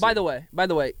need to see. By the way,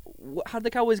 how did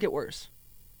the Cowboys get worse?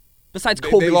 Besides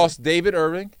Cole They Beasley. lost David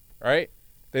Irving, right?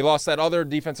 They lost that other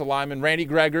defensive lineman, Randy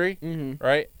Gregory,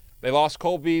 right? They lost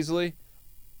Cole Beasley.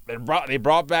 They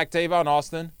brought back Tavon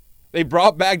Austin. They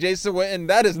brought back Jason Witten.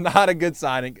 That is not a good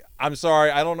signing. I'm sorry.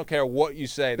 I don't care what you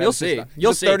say. You'll see.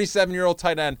 You'll see. He's a 37-year-old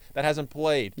tight end that hasn't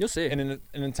played. You'll see. In an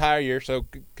entire year. So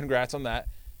congrats on that.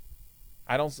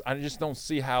 I just don't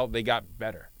see how they got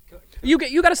better. You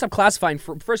got to stop classifying.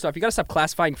 First off, you got to stop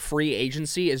classifying free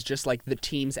agency as just like the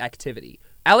team's activity.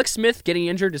 Alex Smith getting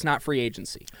injured is not free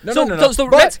agency. No.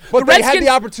 But they had the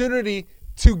opportunity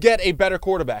to get a better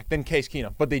quarterback than Case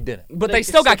Keenum, but they didn't. But they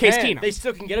still got Case Keenum. They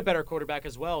still can get a better quarterback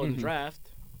as well in the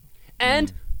draft.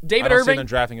 And David I don't Irving. see them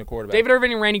drafting a quarterback. David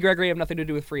Irving and Randy Gregory have nothing to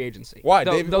do with free agency. Why?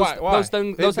 Why?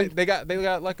 They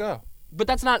got let go. But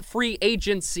that's not free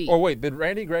agency. Or wait, did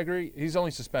Randy Gregory? He's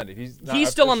only suspended. He's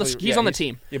still on the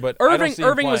team. Yeah, but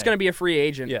Irving was going to be a free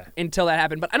agent Yeah. until that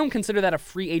happened. But I don't consider that a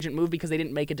free agent move because they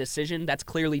didn't make a decision. That's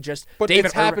clearly just But David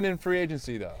it's happened in free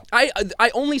agency though. I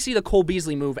only see the Cole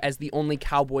Beasley move as the only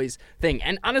Cowboys thing,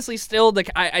 and honestly, still the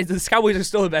Cowboys are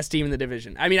still the best team in the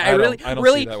division. I mean, I don't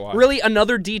see that why. really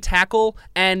another D tackle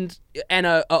and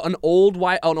an old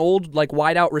wide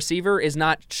out receiver is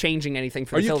not changing anything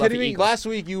for the Philadelphia Are you kidding me? Eagles. Last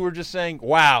week you were just saying,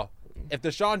 "Wow, if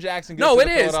Deshaun Jackson goes to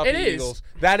the Philadelphia Eagles,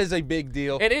 that is a big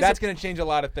deal. That's going to change a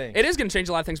lot of things." It is going to change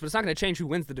a lot of things, but it's not going to change who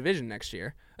wins the division next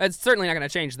year. It's certainly not going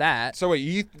to change that. So wait,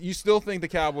 you still think the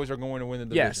Cowboys are going to win the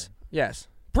division? Yes.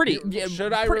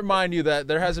 Should I remind you that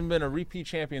there hasn't been a repeat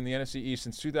champion in the NFC East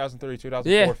since 2003,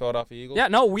 2004 Philadelphia Eagles? Yeah,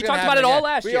 no, we talked about it all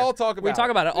last year. We all talk about it. We talk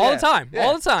about it all the time. Yeah.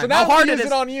 All the time. So now How hard we it use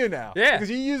is. it on you now. Yeah.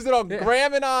 Because you used it on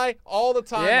Graham and I all the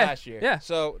time last year. Yeah.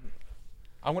 So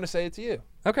I'm going to say it to you.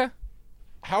 Okay.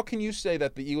 How can you say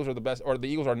that the Eagles are the best, or the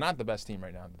Eagles are not the best team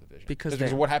right now in the division? Because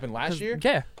of what happened last year?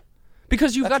 Yeah.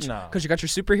 Because you got No. your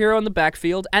superhero in the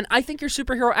backfield, and I think your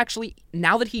superhero actually,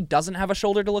 now that he doesn't have a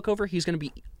shoulder to look over, he's going to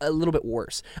be a little bit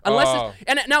worse. Unless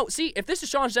now see, if this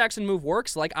Deshaun Jackson move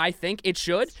works like I think it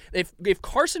should, if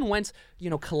Carson Wentz,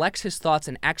 collects his thoughts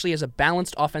and actually has a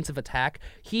balanced offensive attack,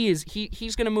 he's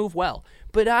going to move well.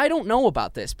 But I don't know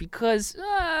about this because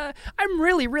I'm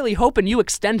really, really hoping you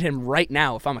extend him right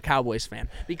now if I'm a Cowboys fan.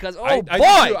 Because,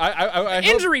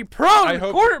 injury-prone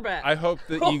quarterback. I hope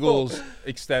the Eagles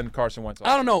extend Carson Wentz.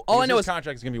 I don't know. All I know his is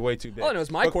contract is going to be way too big. all I know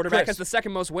is my quarterback Chris, has the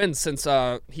second most wins since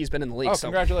he's been in the league. Oh, so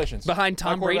congratulations. behind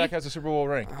Tom my Brady. quarterback has a Super Bowl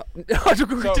ring.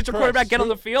 Did your quarterback get on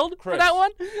the field for that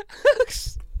one?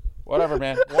 Whatever,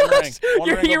 man. One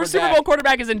ring. Your Super Bowl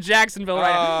quarterback is in Jacksonville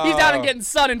right now. He's out and getting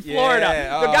sun in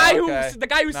Florida. The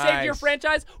guy who saved your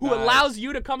franchise, who allows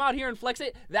you to come out here and flex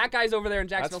it, that guy's over there in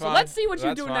Jacksonville. So let's see what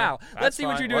you do now. Let's see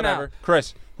what you do now.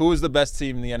 Chris, who is the best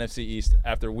team in the NFC East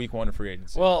after Week 1 of free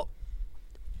agency? Well,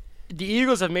 the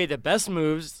Eagles have made the best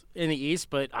moves in the East,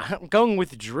 but I'm going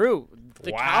with Drew.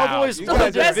 The Cowboys You won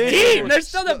the guys are division. team. They're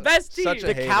still the best team. Such a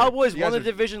The hater. Cowboys You won guys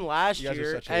the division last you guys are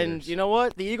year, such and haters. you know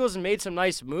what? The Eagles have made some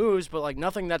nice moves, but like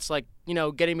nothing that's like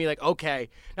getting me like okay,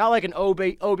 not like an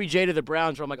OBJ to the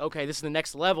Browns where I'm like okay, this is the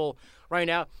next level right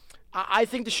now. I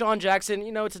think Deshaun Jackson,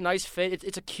 it's a nice fit.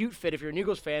 It's a cute fit if you're an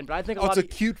Eagles fan, but I think it's a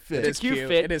cute fit. It's a cute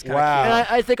fit. It is kind Wow. of cute. And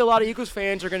I think a lot of Eagles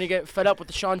fans are going to get fed up with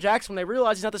Deshaun Jackson when they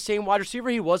realize he's not the same wide receiver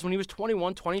he was when he was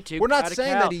 21, 22. We're not out of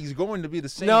saying Cal. that he's going to be the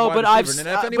same No, wide but receiver.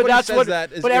 And if anybody that's says what.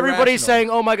 that, is But everybody's irrational. saying,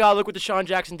 "Oh my God, look what Deshaun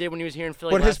Jackson did when he was here in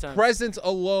Philly But last his time." presence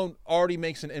alone already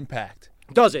makes an impact.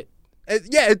 Does it?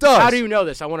 Yeah, it does. How do you know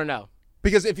this? I want to know.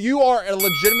 Because if you are a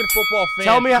legitimate football fan,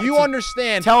 Tell me you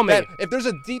understand tell me. that if there's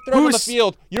a deep throw on the Who's-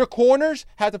 field, your corners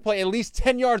have to play at least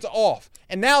 10 yards off.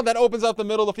 And now that opens up the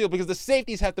middle of the field because the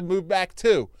safeties have to move back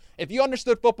too. If you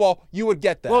understood football, you would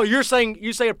get that. Well, you say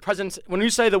a presence when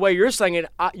you say the way you're saying it,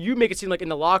 you make it seem like in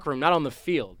the locker room, not on the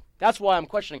field. That's why I'm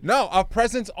questioning. No, a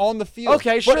presence on the field.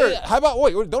 Okay, But, sure. how about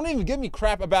don't even give me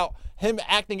crap about him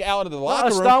acting out of the locker room.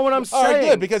 That's not what I'm All right, saying.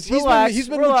 good, because he's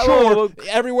been Relax. mature Whoa.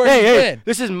 everywhere Hey, he's hey, been.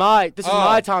 this is my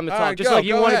time to All talk. right, Just go, like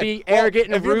you go want to ahead. be Well, arrogant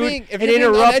and if you're rude being- if and you're being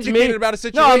interrupt uneducated me. about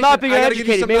a No, I'm not situation, being I gotta give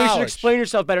you educated. some Maybe you should knowledge. explain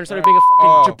yourself better instead of being a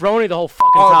fucking jabroni the whole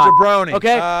fucking time. jabroni.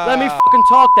 Okay, let me fucking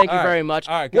talk. Thank you All right. very much.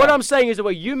 All right, go. What I'm saying is the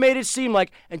way you made it seem like,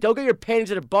 and don't get your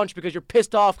panties in a bunch because you're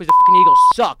pissed off because the fucking Eagles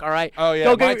suck. All right. Oh, yeah,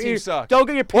 Don't my get team your, sucks. Don't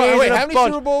get your panties Wait, in a how many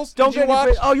bunch. Super Bowls Don't did you get your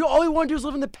watch? Oh, you all you want to do is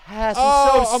live in the past.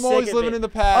 Oh, I'm I'm so always sick of living it. in the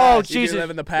past. Oh, You do Jesus. live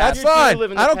in the past. That's You do fine.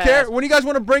 live in the I don't care. past. When you guys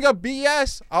want to bring up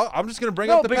BS, I'm just going to bring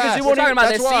No, up the because past. you wanna- We're talking about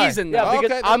That's this why. season, Yeah, though.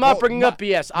 because Okay, I'm not well, bringing up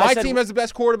BS. My I said, team has the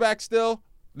best quarterback still.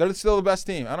 They're still the best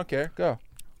team. I don't care. Go.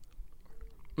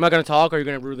 Am I going to talk or are you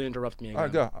going to rudely interrupt me again? All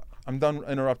right, go. I'm done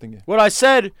interrupting you. What I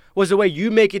said was the way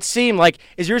you make it seem like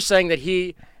is you're saying that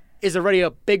he is already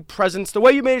a big presence. The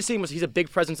way you made it seem was he's a big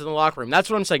presence in the locker room. That's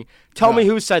what I'm saying. Tell me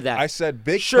who said that. I said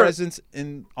big Sure. presence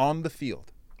on the field.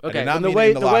 I Okay, did not and the mean way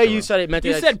in the locker you room. said it meant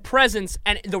You that said presence,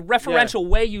 and the referential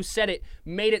way you said it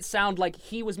made it sound like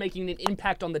he was making an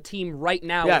impact on the team right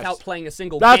now Yes. without playing a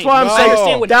single That's game. why I'm I saying-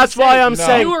 understand what That's he's why saying. I'm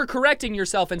saying- You were correcting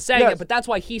yourself and saying Yes. it, but that's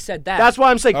why he said that. That's why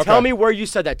I'm saying, Okay. tell me where you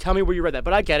said that. Tell me where you read that.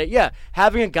 But I get it. Yeah,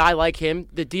 having a guy like him,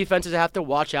 the defenses have to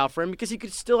watch out for him because he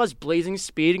still has blazing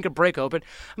speed and can break open.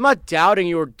 I'm not doubting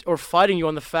you or fighting you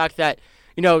on the fact that,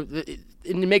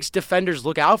 it makes defenders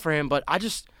look out for him, but I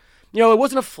just... it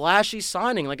wasn't a flashy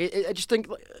signing. Like, I just think,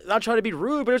 not trying to be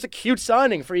rude, but it was a cute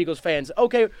signing for Eagles fans.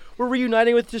 Okay, we're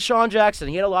reuniting with Deshaun Jackson.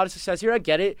 He had a lot of success here. I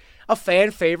get it. A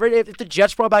fan favorite. If the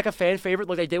Jets brought back a fan favorite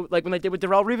like when they did with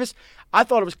Darrelle Revis, I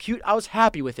thought it was cute. I was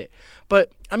happy with it.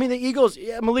 But, the Eagles,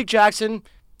 Malik Jackson,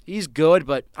 he's good,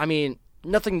 but,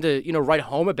 nothing to, write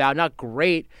home about. Not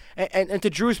great. And to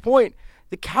Drew's point,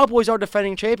 the Cowboys are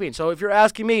defending champions. So if you're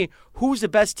asking me who's the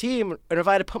best team, and if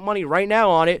I had to put money right now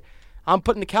on it, I'm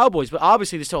putting the Cowboys, but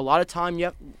obviously there's still a lot of time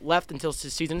left until the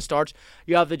season starts.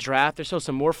 You have the draft. There's still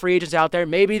some more free agents out there.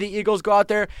 Maybe the Eagles go out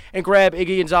there and grab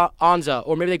Iggy Anza,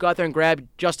 or maybe they go out there and grab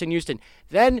Justin Houston.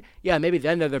 Then they're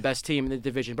the best team in the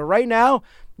division. But right now,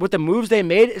 with the moves they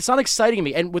made, it's not exciting to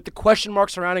me. And with the question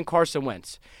marks surrounding Carson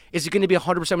Wentz, is he going to be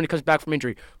 100% when he comes back from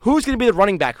injury? Who's going to be the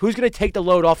running back? Who's going to take the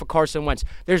load off of Carson Wentz?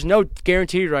 There's no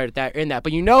guarantee right in that.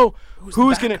 But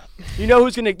who's going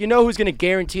to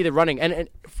guarantee the running and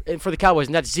for the Cowboys,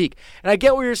 and that's Zeke. And I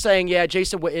get what you're saying. Yeah,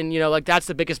 Jason Witten, that's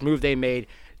the biggest move they made.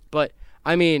 But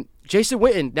Jason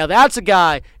Witten, now that's a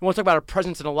guy, you want to talk about a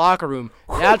presence in the locker room,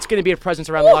 that's going to be a presence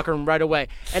around the locker room right away.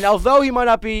 And although he might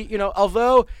not be,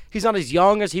 although he's not as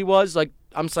young as he was, like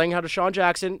I'm saying how Deshaun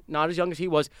Jackson, not as young as he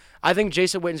was, I think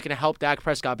Jason Witten's going to help Dak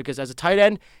Prescott because as a tight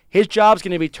end, his job's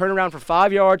going to be turn around for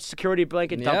 5 yards, security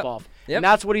blanket, dump off. Yep. And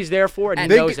that's what he's there for, and he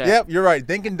knows that. Yep, you're right.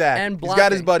 Thinking Dak. And He's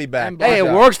got his blocking. buddy back. And Hey, it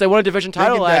blocking. works. They won a division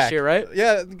title Thinking last Dak. year, right?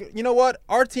 Yeah, you know what?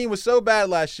 Our team was so bad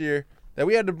last year that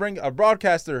we had to bring a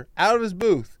broadcaster out of his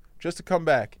booth just to come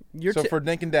back. For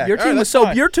Dink and Dak. Your All right, team was that's so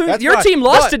fine. your That's your fine. team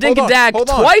lost But, to Dink and hold on, Dak hold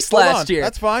on, twice hold last on. year.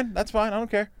 That's fine. I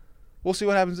don't care. We'll see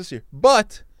what happens this year.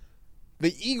 But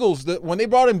the Eagles, when they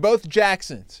brought in both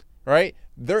Jacksons, right,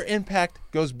 their impact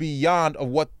goes beyond of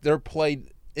what their play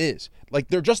is. Like,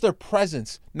 they're just their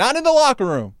presence, not in the locker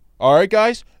room. All right,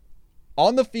 guys?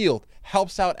 On the field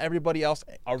helps out everybody else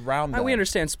around them. We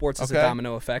understand sports is a Okay.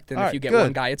 domino effect, and All if right, you get good.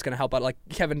 one guy, it's going to help out. Like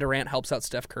Kevin Durant helps out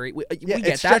Steph Curry. We Yeah, get it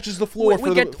that. stretches the floor we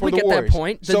for get, the we get Warriors. that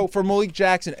point. So for Malik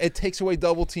Jackson, it takes away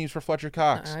double teams for Fletcher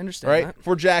Cox. I understand right? that.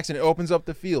 For Jackson, it opens up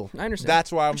the field. I understand.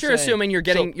 That's why I'm But you're saying. assuming you're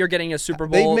getting So- you're getting a Super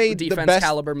they Bowl made the defense best-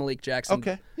 caliber Malik Jackson.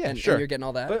 Okay. Yeah, and, sure. And you're getting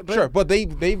all that. Sure, but they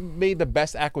made the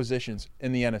best acquisitions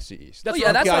in the NFC East. That's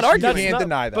yeah, that's not Guys, you arguing. can't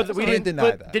deny that. But we You didn't can't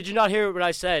deny that. Did you not hear what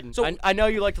I said? So- I know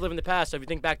you like to live in the past. So if you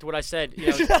think back to what I said, you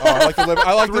know, I like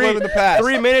to live in the past.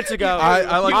 3 minutes ago,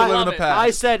 I like to live in love the it.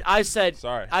 past. I said,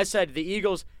 Sorry. I said the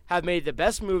Eagles have made the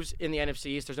best moves in the NFC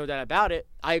East. There's no doubt about it.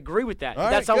 I agree with that. All right,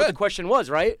 That's not what the good. question was,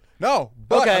 right? No,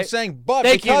 but Okay. I'm saying, but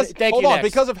Thank you. because Thank hold you, on, next.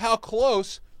 because of how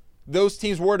close those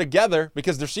teams were together,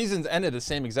 because their seasons ended the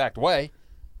same exact way.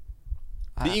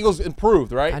 The Eagles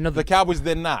improved, right? I know the Cowboys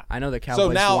did not. I know the So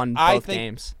Cowboys now won I both think-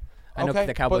 games. I know Okay,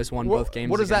 the Cowboys but won what- both games.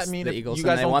 what does that against mean the if Eagles, you and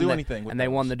guys they don't won do the, anything with and they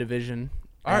won those? the division.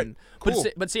 All right, And- cool.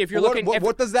 But see, if you're Well, looking,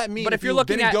 what does that mean But if if you're you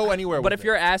looking didn't at, go anywhere but with if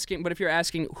you're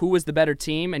asking who was the better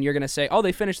team, and you're gonna say, oh,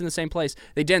 they finished in the same place.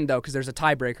 They didn't though, because there's a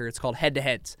tiebreaker. It's called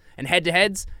head-to-heads, and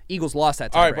head-to-heads, Eagles lost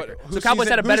that tiebreaker. All right, but So Cowboys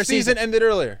had a better whose season ended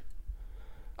earlier?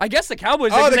 I guess the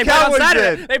Cowboys. Oh, did, 'cause the they played on Cowboys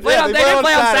Saturday. did. They played Yeah, on. they They played didn't on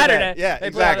play on Saturday. Saturday. Yeah, They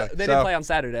exactly. They didn't So- play on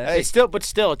Saturday. Hey. But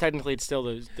still, technically, it's still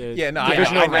the Yeah, no, I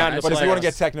divisional know. round. of But if you want to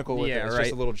get playoffs. technical with Yeah, it, it's right.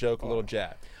 just a little joke, a little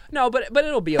jab. No, but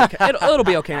it'll be okay. It'll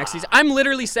be okay next season. I'm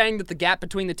literally saying that the gap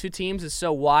between the two teams is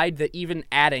so wide that even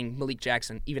adding Malik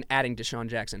Jackson, even adding Deshaun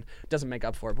Jackson, doesn't make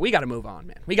up for it. But we got to move on,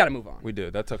 man. We got to move on. We do.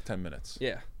 That took 10 minutes.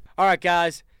 Yeah. All right,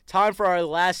 guys. Time for our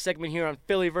last segment here on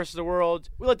Philly versus the World.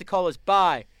 We like to call this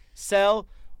buy, sell,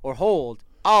 or hold.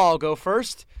 I'll go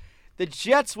first. The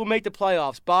Jets will make the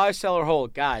playoffs. Buy, sell, or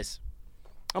hold. Guys,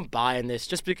 I'm buying this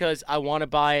just because I want to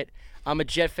buy it. I'm a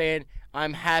Jet fan.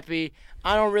 I'm happy.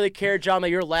 I don't really care, John, that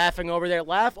you're laughing over there.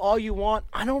 Laugh all you want.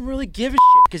 I don't really give a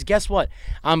shit because guess what?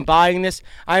 I'm buying this.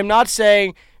 I'm not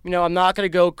saying, I'm not going to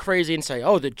go crazy and say,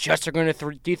 oh, the Jets are going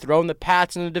to dethrone the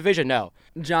Pats in the division. No.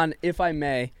 John, if I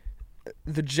may,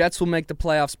 the Jets will make the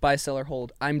playoffs, buy, sell, or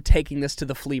hold. I'm taking this to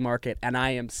the flea market, and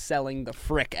I am selling the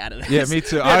frick out of this. Yeah, me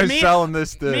too. Yeah, I was selling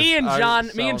this to. Me and I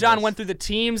was John selling went through the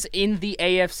teams in the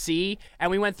AFC, and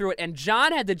we went through it. And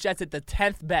John had the Jets at the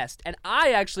 10th best, and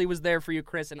I actually was there for you,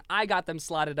 Chris, and I got them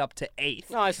slotted up to 8th.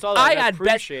 No, I saw that. I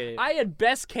appreciate it. I had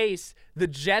best case the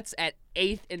Jets at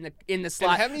 8th in the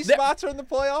slot. And how many There- spots are in the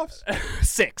playoffs?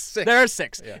 Six. There are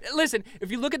 6. Listen,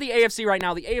 if you look at the AFC right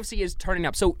now, the AFC is turning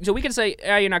up. So we can say,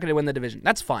 you're not going to win the division.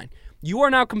 That's fine. You are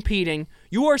now competing.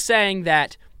 You are saying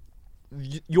that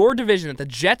your division, that the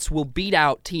Jets will beat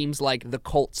out teams like the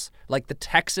Colts, like the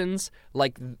Texans,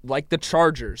 like the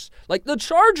Chargers. Like the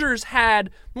Chargers had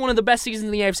one of the best seasons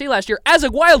in the AFC last year as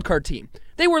a wild card team.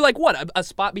 They were like what, a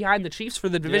spot behind the Chiefs for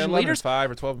the division leaders.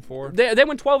 5 or 12-4. They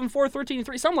went 12-4,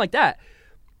 13-3, something like that.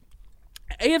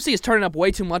 AFC is turning up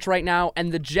way too much right now,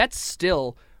 and the Jets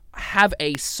still have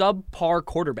a subpar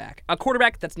quarterback. A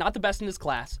quarterback that's not the best in his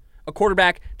class. A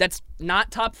quarterback that's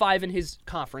not top 5 in his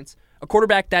conference. A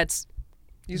quarterback that's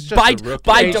He's just by a rookie.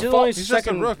 by He's default. only He's just a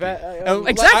second rookie. vet-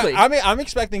 Exactly. I'm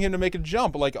expecting him to make a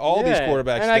jump like all these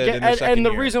quarterbacks and did in their second and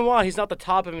the year. reason why he's not the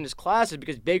top of him in his class is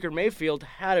because Baker Mayfield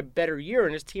had a better year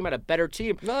and his team had a better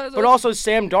team. But also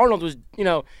Sam Darnold was,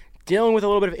 dealing with a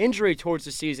little bit of injury towards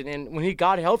the season, and when he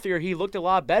got healthier, he looked a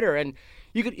lot better. And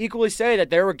you could equally say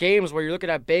that there were games where you're looking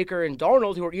at Baker and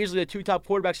Darnold, who are easily the 2 top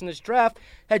quarterbacks in this draft,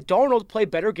 had Darnold play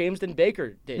better games than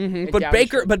Baker did.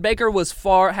 But Baker was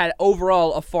had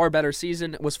overall a far better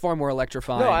season. Was far more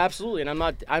electrifying. No, absolutely, and I'm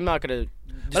not going to.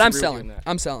 But I'm selling.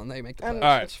 I'm selling. They make the playoffs. And All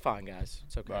right. it's fine, guys.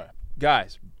 It's okay. All right.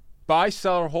 Guys, buy,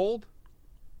 sell, or hold.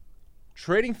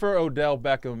 Trading for Odell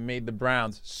Beckham made the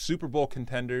Browns Super Bowl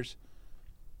contenders.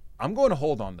 I'm going to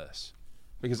hold on this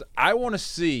because I want to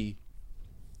see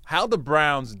how the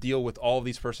Browns deal with all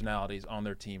these personalities on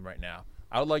their team right now.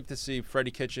 I would like to see Freddie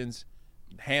Kitchens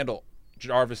handle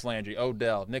Jarvis Landry,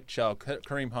 Odell, Nick Chubb,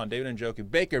 Kareem Hunt, David Njoku,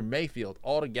 Baker Mayfield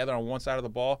all together on one side of the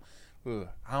ball. I don't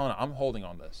know. I'm holding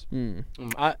on this.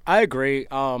 I agree.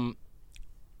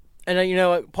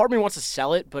 And, part of me wants to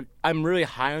sell it, but I'm really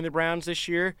high on the Browns this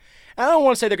year. And I don't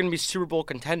want to say they're going to be Super Bowl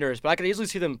contenders, but I could easily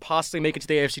see them possibly make it to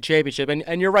the AFC Championship.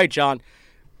 And you're right, John.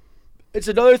 It's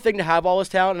another thing to have all this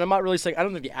talent, and I'm not really saying I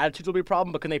don't think the attitudes will be a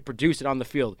problem, but can they produce it on the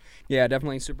field? Yeah,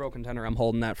 definitely Super Bowl contender. I'm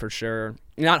holding that for sure.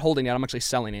 Not holding it. I'm actually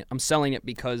selling it. I'm selling it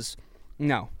because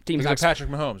team's not Patrick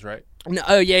Mahomes, right?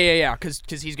 No, yeah. Because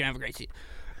he's gonna have a great season.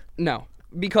 No.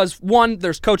 Because 1,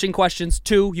 there's coaching questions.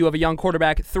 2, you have a young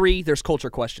quarterback. 3, there's culture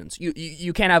questions.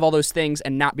 You can't have all those things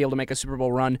and not be able to make a Super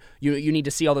Bowl run. You need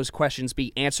to see all those questions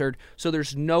be answered. So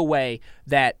there's no way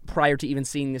that prior to even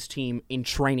seeing this team in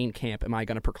training camp am I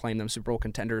going to proclaim them Super Bowl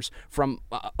contenders. From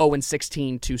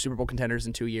 0-16 to Super Bowl contenders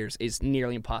in 2 years is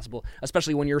nearly impossible,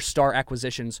 especially when your star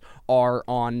acquisitions are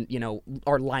on,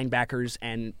 are linebackers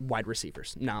and wide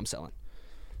receivers. Nah, I'm selling.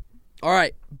 All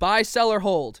right, buy, sell, or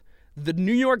hold. The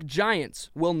New York Giants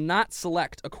will not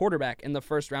select a quarterback in the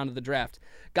first round of the draft.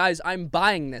 Guys, I'm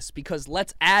buying this because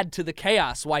let's add to the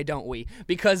chaos, why don't we?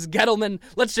 Because Gettleman,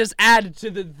 let's just add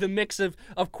to the mix of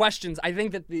questions. I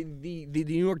think that the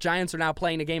New York Giants are now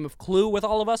playing a game of Clue with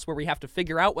all of us where we have to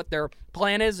figure out what their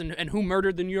plan is and who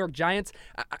murdered the New York Giants.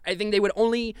 I think they would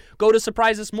only go to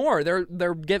surprise us more. They're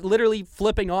literally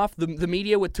flipping off the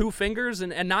media with 2 fingers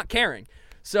and not caring.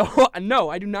 So, no,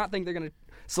 I do not think they're going to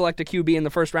select a QB in the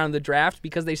first round of the draft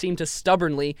because they seem to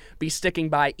stubbornly be sticking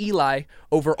by Eli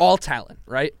over all talent,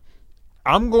 right?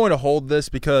 I'm going to hold this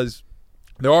because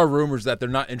there are rumors that they're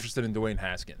not interested in Dwayne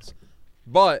Haskins.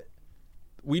 But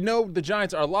we know the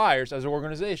Giants are liars as an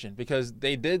organization because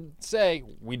they did say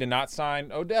we did not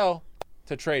sign Odell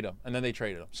to trade him, and then they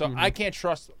traded him. So I can't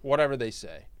trust whatever they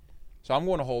say. So I'm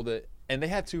going to hold it. And they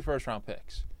had 2 first-round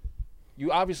picks.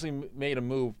 You obviously made a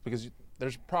move because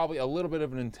there's probably a little bit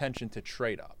of an intention to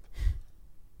trade up.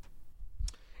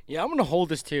 Yeah, I'm going to hold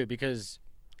this too because,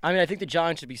 I think the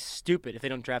Giants should be stupid if they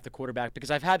don't draft a quarterback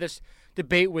because I've had this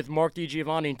debate with Mark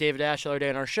DiGiovanni and David Ash the other day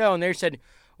on our show, and they said,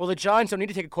 well, the Giants don't need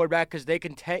to take a quarterback because they're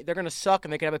going to suck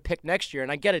and they can have a pick next year.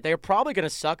 And I get it. They're probably going to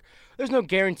suck. There's no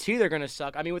guarantee they're going to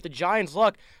suck. With the Giants'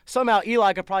 luck, somehow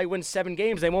Eli could probably win 7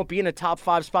 games. They won't be in a top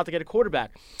 5 spot to get a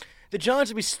quarterback. The Giants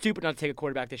would be stupid not to take a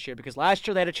quarterback this year because last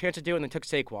year they had a chance to do it and they took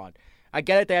Saquon. I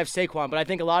get it, they have Saquon, but I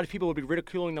think a lot of people would be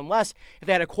ridiculing them less if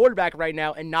they had a quarterback right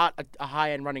now and not a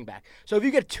high-end running back. So if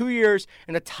you get 2 years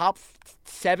and the top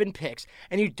 7 picks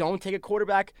and you don't take a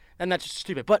quarterback, then that's just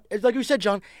stupid. But like you said,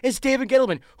 John, it's David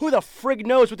Gettleman. Who the frig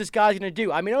knows what this guy's going to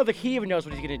do? I don't think he even knows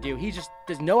what he's going to do. He just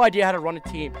has no idea how to run a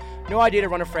team, no idea to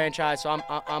run a franchise, so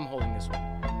I'm holding this one.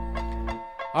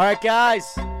 All right,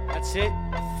 guys, that's it.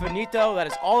 Finito. That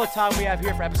is all the time we have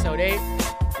here for episode 8.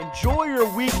 Enjoy your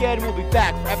weekend. We'll be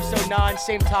back for episode 9,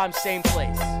 same time, same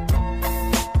place.